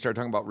concerns when you start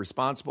talking about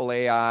responsible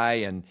AI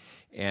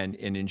and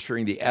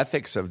ensuring the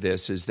ethics of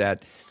this is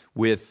that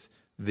with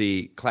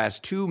the class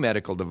 2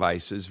 medical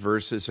devices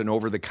versus an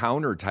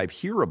over-the-counter type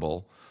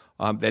hearable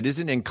that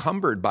isn't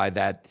encumbered by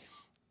that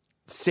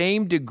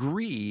same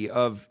degree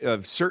of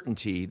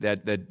certainty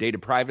that data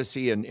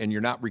privacy and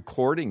you're not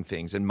recording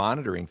things and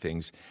monitoring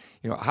things.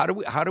 How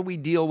do we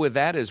deal with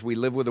that as we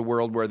live with a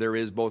world where there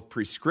is both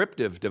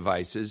prescriptive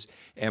devices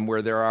and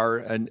where there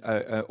are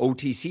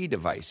OTC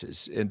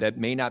devices and that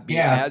may not be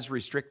as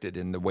restricted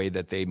in the way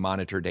that they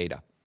monitor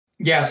data?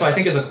 Yeah, so I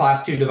think as a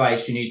class 2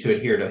 device, you need to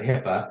adhere to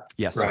HIPAA.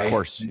 Yes, right? Of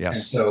course.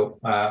 Yes.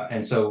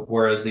 And so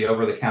whereas the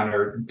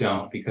over-the-counter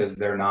don't because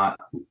they're not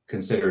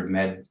considered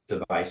med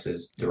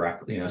devices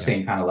directly,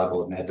 same kind of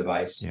level of med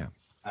device. Yeah.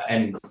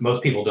 And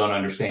most people don't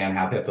understand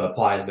how HIPAA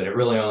applies, but it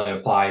really only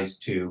applies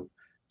to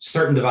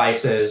certain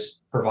devices,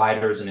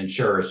 providers, and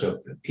insurers. So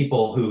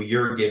people who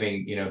you're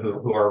giving,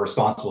 who are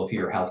responsible for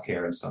your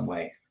healthcare in some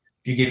way.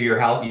 If you give your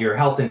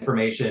health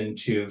information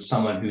to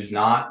someone who's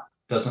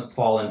doesn't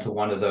fall into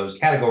one of those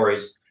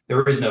categories,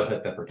 there is no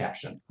HIPAA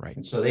protection. Right.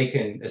 And so they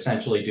can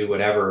essentially do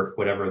whatever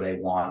they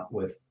want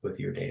with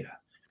your data.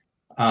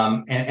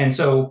 And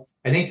so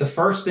I think the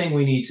first thing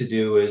we need to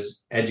do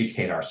is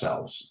educate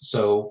ourselves.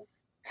 So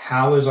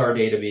how is our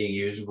data being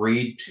used?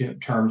 Read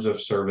terms of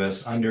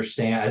service,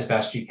 understand as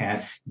best you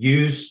can,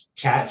 use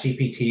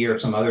ChatGPT or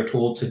some other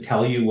tool to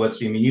tell you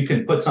you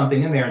can put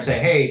something in there and say,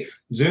 hey,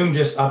 Zoom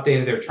just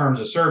updated their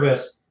terms of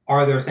service.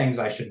 Are there things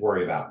I should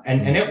worry about?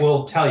 And it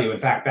will tell you. In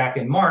fact, back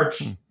in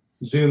March,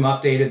 Zoom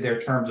updated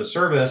their terms of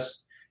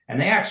service. And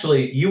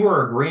you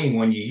were agreeing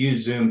when you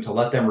use Zoom to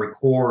let them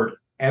record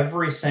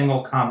every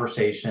single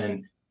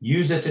conversation,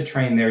 use it to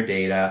train their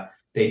data.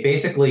 They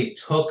basically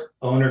took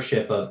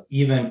ownership of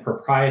even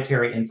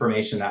proprietary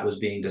information that was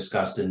being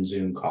discussed in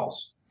Zoom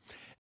calls.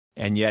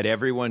 And yet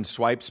everyone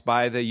swipes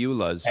by the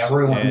EULAs.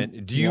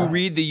 Everyone. Do you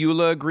read the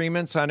EULA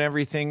agreements on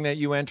everything that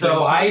you enter So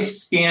into? I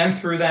scan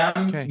through them,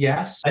 okay.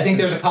 Yes. I think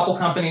there's a couple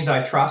companies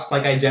I trust.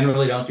 Like I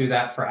generally don't do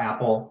that for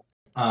Apple.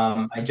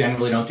 I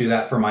generally don't do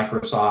that for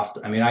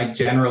Microsoft. I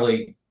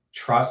generally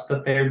trust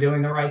that they're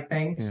doing the right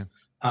things. Yeah.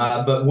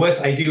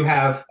 But I do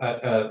have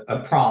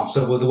a prompt.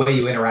 So the way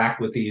you interact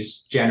with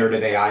these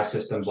generative AI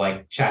systems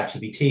like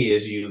ChatGPT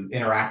is you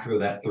interact with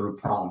that through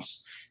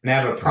prompts. And I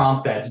have a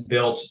prompt that's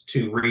built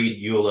to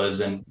read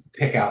EULAs and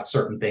pick out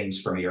certain things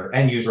from your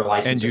end user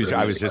license. End user.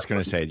 I was just going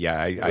to say,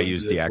 I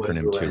use the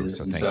acronym too.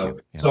 So thank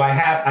you. Yeah. So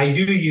I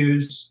do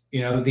use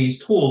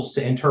these tools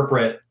to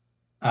interpret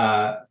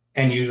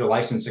end user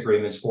license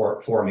agreements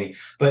for me.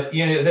 But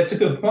that's a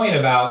good point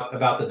about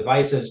the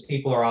devices.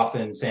 People are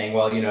often saying,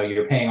 well,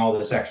 you're paying all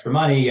this extra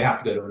money, you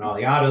have to go to an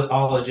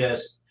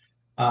audiologist.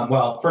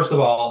 Well, first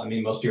of all,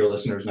 most of your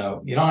listeners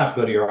know you don't have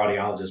to go to your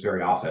audiologist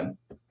very often.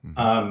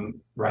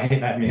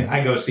 Right?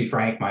 I go see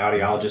Frank, my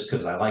audiologist,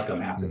 because I like him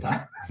half the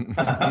time.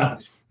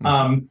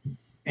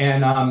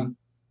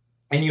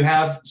 And you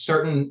have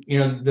certain,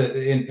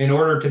 in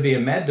order to be a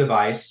med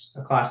device,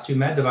 a class 2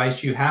 med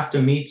device, you have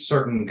to meet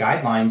certain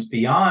guidelines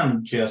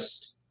beyond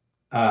just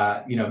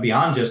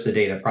the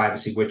data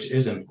privacy, which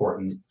is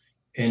important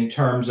in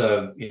terms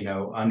of,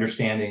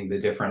 understanding the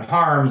different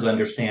harms,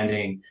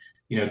 understanding,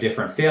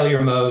 different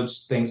failure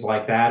modes, things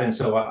like that. And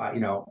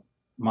so,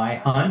 my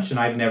hunch, and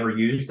I've never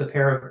used a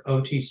pair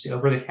of OTC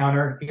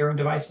over-the-counter hearing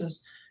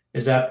devices,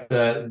 is that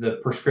the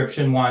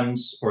prescription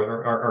ones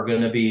are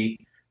going to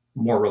be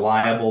more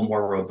reliable,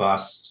 more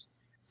robust,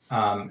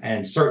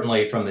 and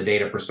certainly from the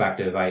data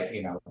perspective,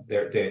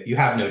 you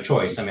have no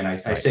choice.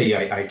 I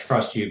say I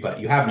trust you, but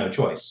you have no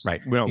choice.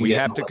 Right. Well, we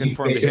have to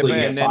conform to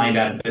HIPAA, and then fined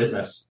out of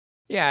business.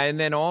 Yeah, and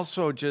then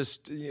also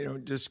just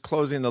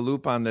closing the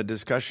loop on the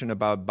discussion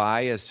about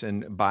bias,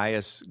 and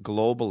bias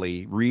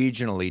globally,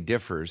 regionally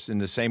differs in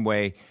the same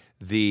way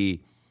the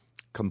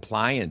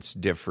compliance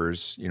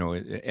differs.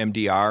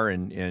 MDR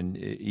and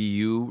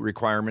EU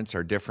requirements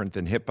are different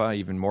than HIPAA,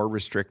 even more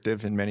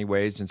restrictive in many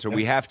ways. And so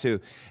we have to,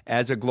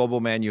 as a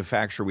global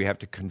manufacturer, we have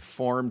to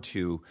conform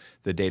to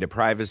the data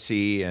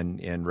privacy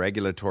and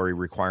regulatory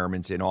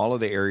requirements in all of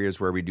the areas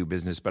where we do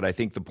business. But I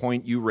think the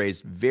point you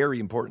raised very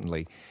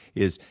importantly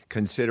is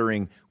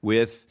considering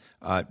with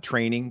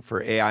training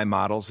for AI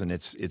models, and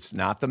it's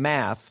not the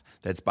math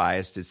that's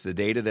biased, it's the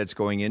data that's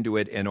going into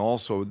it, and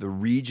also the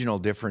regional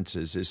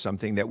differences is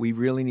something that we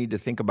really need to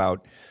think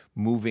about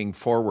moving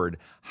forward,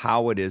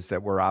 how it is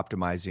that we're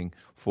optimizing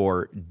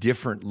for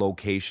different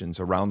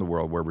locations around the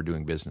world where we're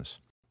doing business.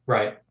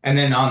 Right. And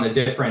then on the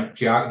different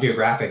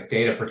geographic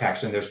data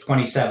protection, there's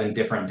 27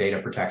 different data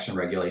protection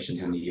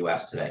regulations in the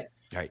U.S. today.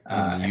 Right.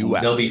 In the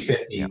U.S. There'll be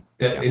 50 in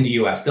the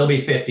U.S. There'll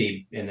be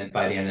 50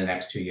 by the end of the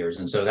next 2 years.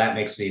 And so that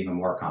makes it even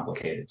more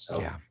complicated.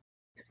 So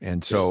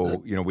And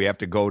so, we have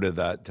to go to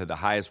the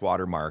highest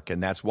watermark,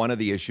 and that's one of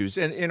the issues.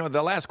 And,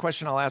 the last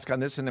question I'll ask on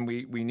this, and then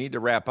we need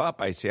to wrap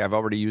up. I see I've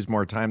already used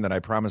more time than I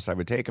promised I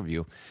would take of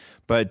you.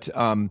 But,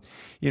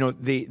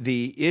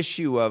 the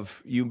issue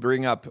of, you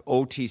bring up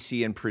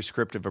OTC and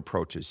prescriptive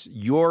approaches.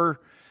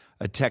 You're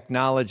a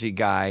technology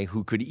guy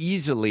who could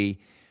easily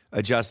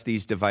adjust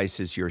these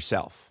devices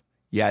yourself.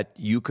 Yet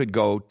you could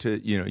go to,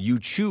 you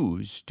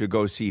choose to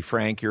go see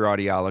Frank, your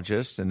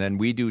audiologist, and then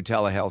we do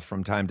telehealth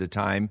from time to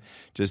time,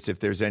 just if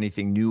there's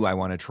anything new I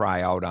want to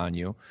try out on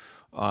you.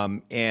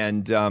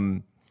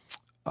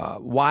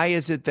 Why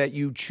is it that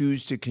you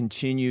choose to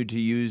continue to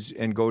use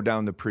and go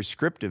down the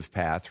prescriptive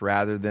path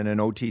rather than an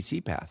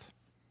OTC path?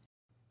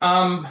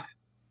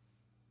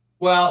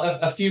 Well,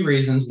 a few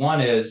reasons. One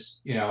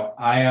is,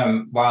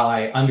 while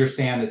I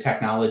understand the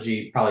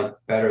technology probably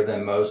better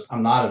than most,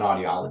 I'm not an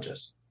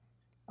audiologist.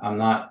 I'm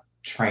not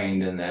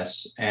trained in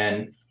this.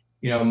 And,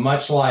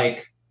 much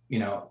like,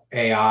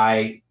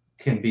 AI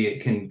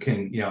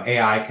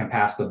AI can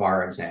pass the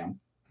bar exam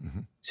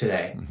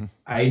today. Mm-hmm.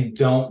 I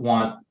don't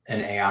want an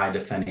AI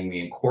defending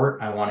me in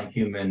court. I want a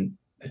human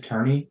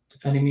attorney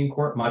defending me in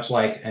court, much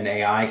like an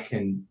AI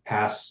can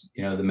pass,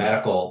 the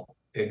medical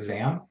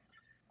exam.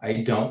 I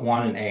don't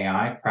want an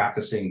AI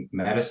practicing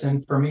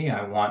medicine for me.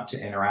 I want to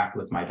interact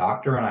with my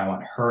doctor, and I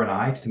want her and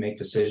I to make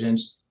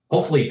decisions,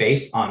 hopefully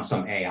based on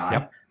some AI.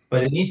 Yep.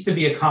 But it needs to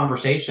be a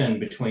conversation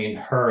between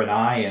her and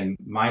I, and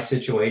my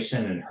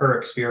situation and her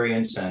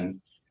experience,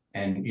 and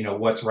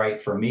what's right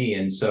for me.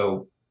 And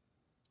so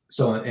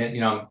I'm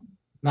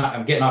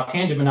getting off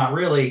tangent, but not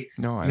really.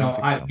 No, I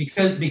don't think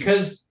so.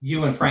 Because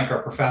you and Frank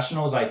are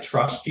professionals, I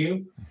trust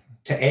you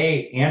to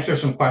answer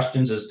some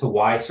questions as to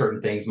why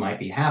certain things might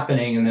be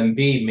happening, and then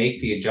B,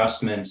 make the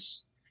adjustments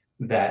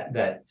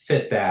that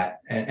fit that.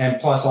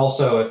 And plus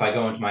also, if I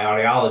go into my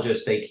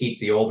audiologist, they keep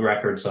the old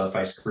record. So if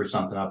I screw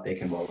something up, they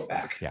can roll it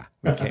back. Yeah,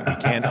 we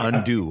can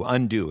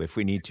undo if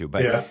we need to.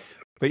 But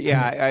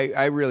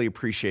I really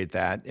appreciate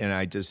that. And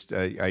I just,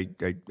 I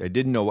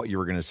didn't know what you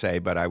were going to say,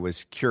 but I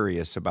was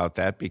curious about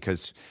that,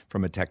 because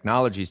from a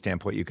technology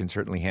standpoint, you can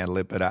certainly handle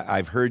it. But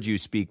I've heard you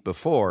speak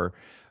before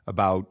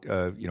about,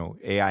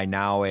 AI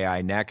now,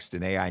 AI next,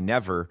 and AI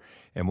never.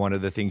 And one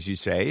of the things you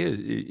say,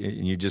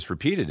 and you just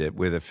repeated it,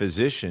 with a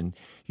physician,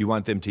 you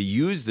want them to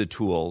use the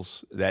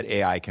tools that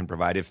AI can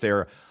provide. If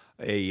they're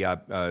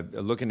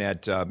looking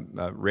at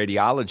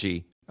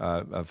radiology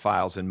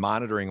files and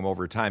monitoring them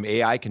over time,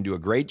 AI can do a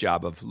great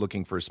job of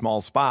looking for small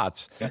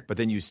spots, but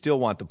then you still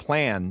want the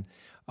plan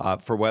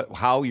for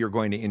how you're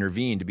going to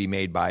intervene to be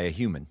made by a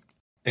human.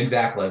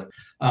 Exactly.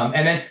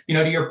 And then,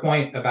 to your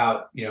point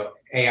about,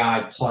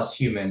 AI plus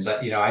humans,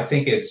 I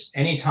think it's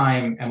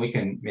anytime, and we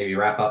can maybe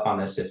wrap up on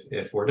this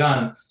if we're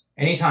done,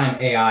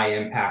 anytime AI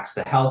impacts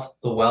the health,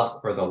 the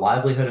wealth, or the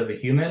livelihood of a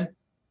human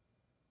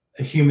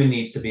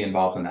needs to be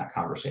involved in that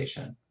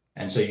conversation.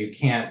 And so you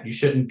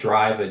shouldn't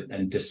drive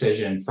a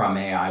decision from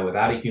AI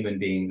without a human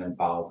being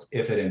involved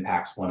if it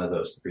impacts one of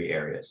those three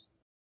areas.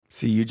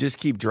 See, you just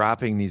keep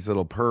dropping these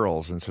little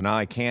pearls, and so now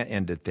I can't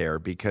end it there,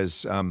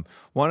 because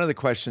one of the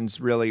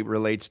questions really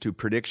relates to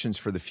predictions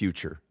for the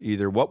future.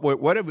 Either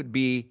what it would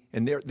be,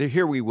 and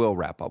here we will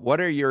wrap up.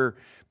 What are your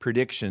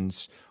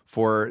predictions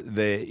for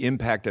the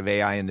impact of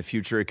AI in the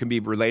future? It can be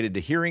related to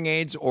hearing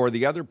aids, or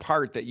the other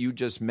part that you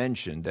just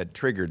mentioned that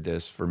triggered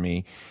this for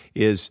me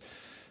is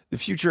the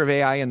future of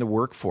AI in the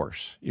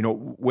workforce.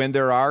 When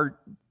there are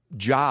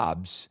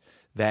jobs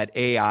that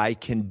AI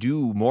can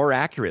do more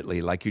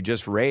accurately, like you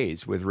just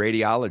raised with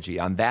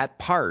radiology, on that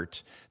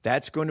part,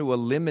 that's going to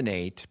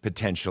eliminate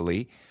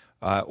potentially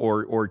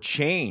or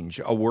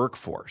change a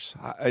workforce.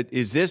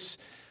 Is this,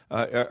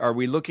 are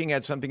we looking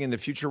at something in the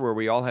future where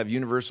we all have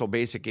universal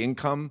basic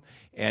income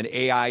and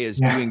AI is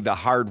doing the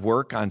hard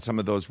work on some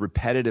of those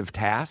repetitive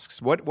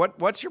tasks?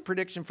 What's your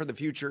prediction for the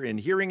future in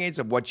hearing aids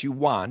of what you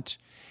want,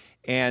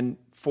 and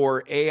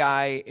for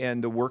AI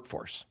and the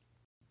workforce?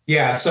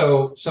 Yeah,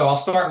 so I'll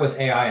start with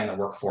AI in the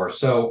workforce.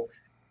 So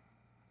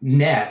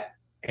net,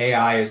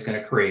 AI is going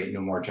to create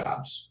more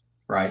jobs,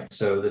 right?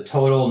 So the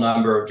total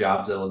number of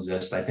jobs that'll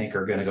exist, I think,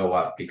 are going to go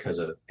up because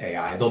of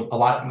AI. A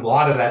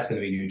lot of that's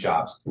going to be new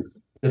jobs.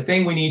 the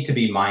thing we need to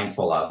be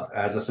mindful of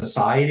as a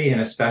society,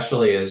 and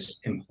especially as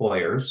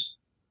employers,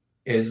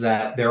 is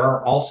that there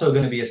are also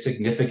going to be a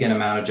significant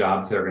amount of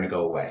jobs that are going to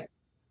go away.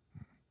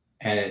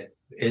 And it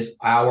is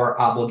our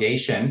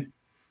obligation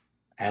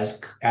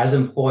as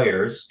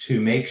employers to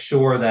make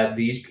sure that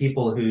these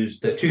people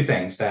the two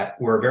things, that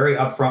we're very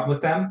upfront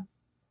with them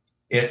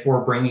if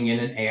we're bringing in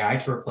an AI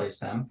to replace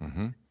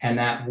them, and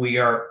that we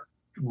are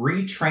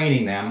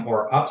retraining them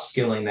or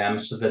upskilling them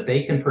so that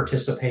they can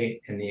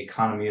participate in the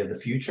economy of the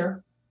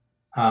future,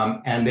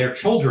 and their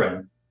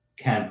children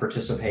can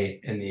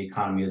participate in the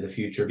economy of the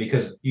future.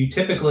 Because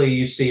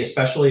you see,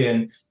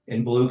 especially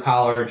in blue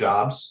collar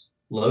jobs,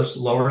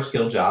 lower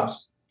skilled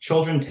jobs,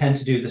 children tend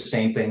to do the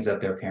same things that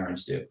their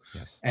parents do.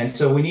 Yes. And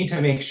so we need to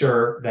make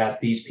sure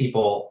that these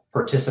people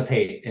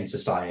participate in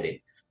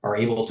society, are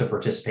able to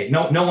participate.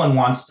 No one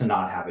wants to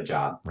not have a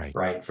job,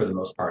 right? For the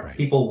most part, right.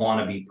 People want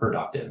to be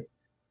productive.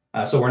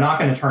 So we're not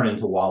going to turn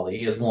into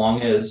WALL-E as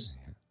long as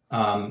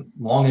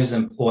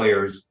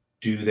employers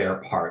do their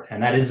part,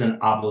 and that is an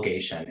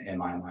obligation in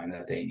my mind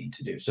that they need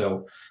to do.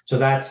 So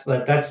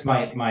that's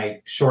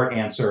my short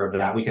answer of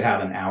that. We could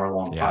have an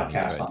hour-long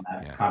podcast on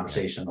that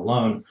conversation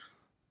alone.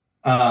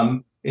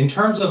 In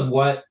terms of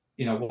what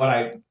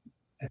I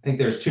think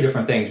there's two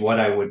different things: what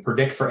I would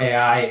predict for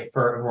AI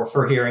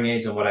for hearing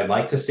aids, and what I'd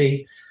like to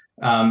see.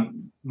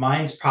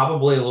 Mine's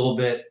probably a little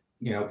bit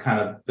kind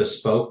of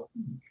bespoke,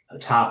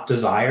 top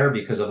desire,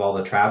 because of all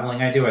the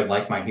traveling I do. I'd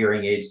like my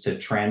hearing aids to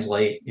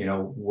translate,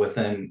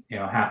 within,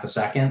 half a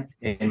second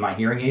in my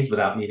hearing aids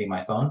without needing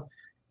my phone,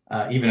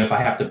 even if I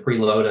have to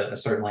preload a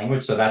certain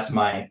language. So that's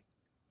my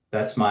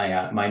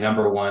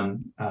number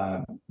one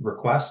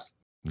request.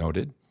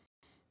 Noted.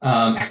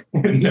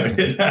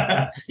 Noted.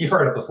 You've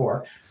heard it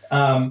before.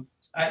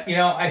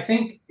 I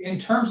think in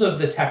terms of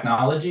the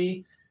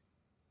technology,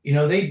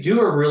 they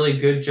do a really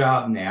good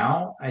job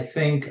now. I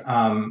think,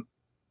 I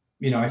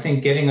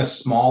think getting the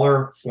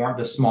smaller form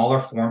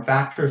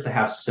factors to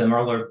have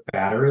similar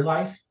battery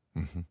life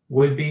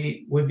would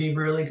be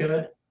really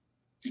good.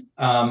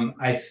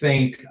 I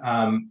think,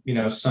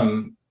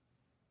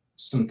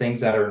 some things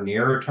that are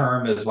nearer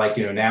term is like,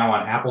 now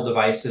on Apple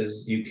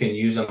devices, you can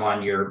use them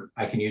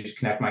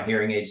connect my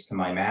hearing aids to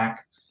my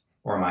Mac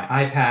or my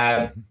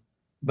iPad,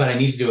 but I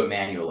need to do it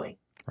manually.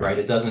 Right.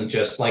 It doesn't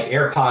just like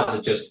AirPods,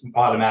 it just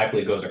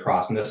automatically goes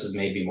across. And this is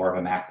maybe more of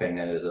a Mac thing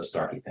than it is a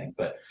Starkey thing.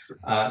 But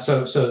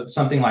so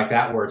something like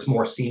that, where it's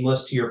more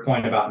seamless, to your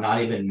point about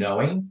not even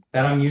knowing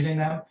that I'm using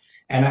them.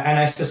 And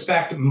I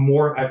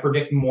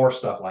predict more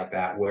stuff like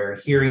that, where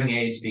hearing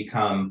aids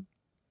become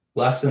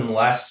less and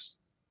less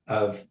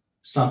of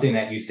something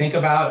that you think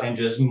about and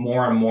just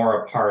more and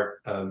more a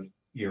part of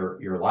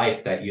your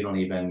life, that you don't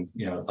even,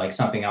 like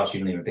something else you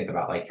don't even think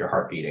about, like your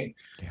heart beating.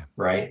 Yeah.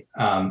 Right.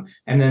 And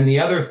then the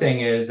other thing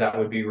is that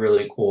would be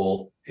really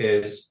cool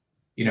is,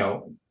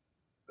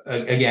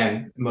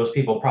 again, most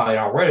people probably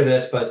aren't aware of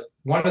this, but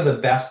one of the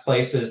best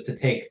places to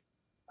take,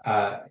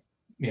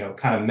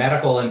 kind of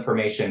medical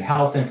information,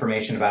 health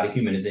information about a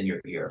human is in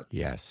your ear.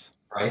 Yes.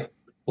 Right.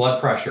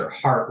 Blood pressure,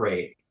 heart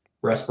rate,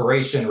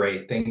 respiration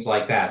rate, things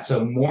like that.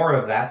 So more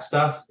of that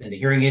stuff in the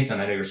hearing aids.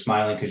 And I know you're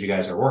smiling because you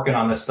guys are working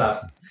on this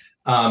stuff.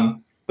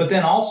 But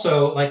then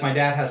also, like, my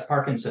dad has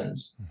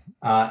Parkinson's,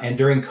 and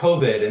during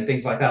COVID and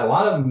things like that, a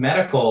lot of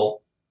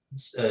medical,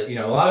 a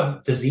lot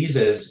of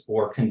diseases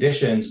or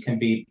conditions can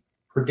be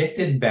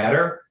predicted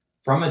better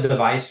from a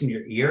device in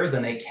your ear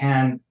than they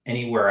can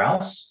anywhere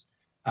else,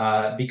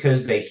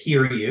 because they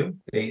hear you.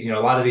 A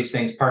lot of these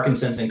things,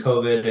 Parkinson's and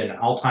COVID and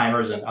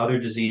Alzheimer's and other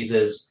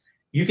diseases,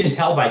 you can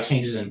tell by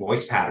changes in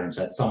voice patterns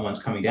that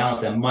someone's coming down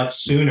with them much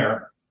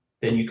sooner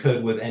than you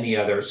could with any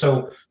other.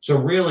 So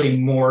really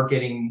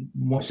getting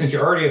more, since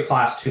you're already a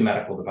class 2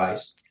 medical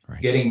device,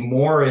 getting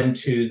more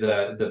into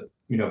the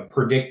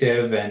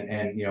predictive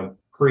and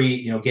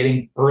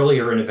getting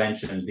earlier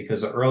interventions, because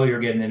the earlier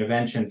you get an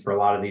intervention for a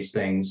lot of these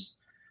things,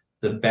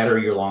 the better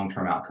your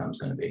long-term outcome is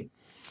going to be.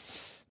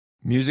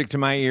 Music to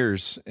my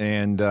ears,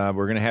 and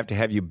we're going to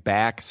have you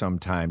back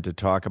sometime to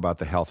talk about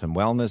the health and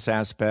wellness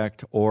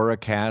aspect,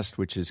 AuraCast,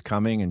 which is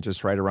coming and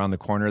just right around the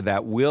corner,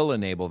 that will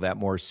enable that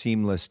more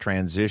seamless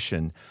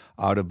transition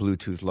out of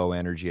Bluetooth Low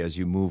Energy as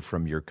you move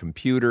from your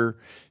computer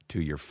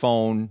to your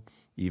phone,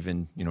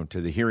 even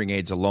to the hearing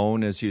aids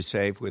alone, as you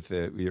say, with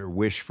your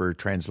wish for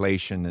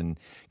translation. And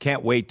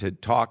can't wait to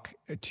talk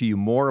to you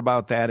more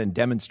about that and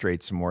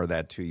demonstrate some more of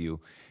that to you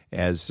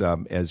as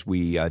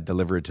we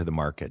deliver it to the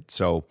market.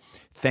 So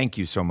thank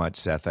you so much,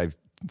 Seth. I've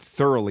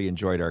thoroughly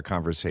enjoyed our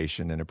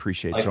conversation and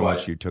appreciate so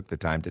much you took the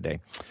time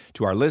today.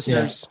 To our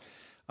listeners,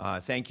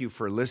 thank you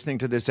for listening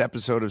to this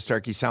episode of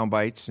Starkey Sound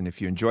Bites. And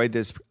if you enjoyed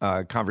this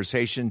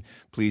conversation,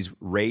 please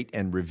rate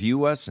and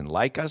review us and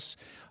like us.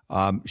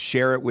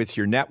 Share it with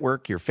your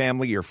network, your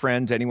family, your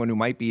friends, anyone who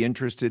might be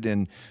interested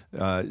in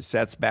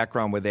Seth's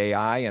background with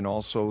AI and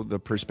also the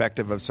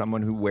perspective of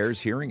someone who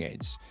wears hearing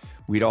aids.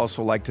 We'd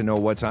also like to know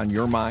what's on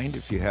your mind.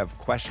 If you have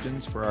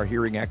questions for our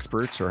hearing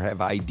experts or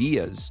have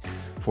ideas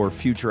for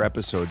future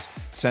episodes,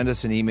 send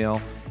us an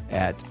email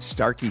at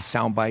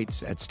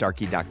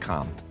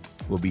starkeysoundbites@starkey.com.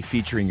 We'll be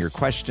featuring your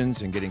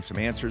questions and getting some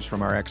answers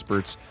from our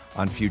experts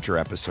on future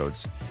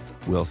episodes.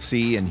 We'll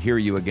see and hear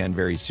you again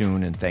very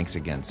soon, and thanks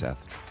again,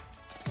 Seth.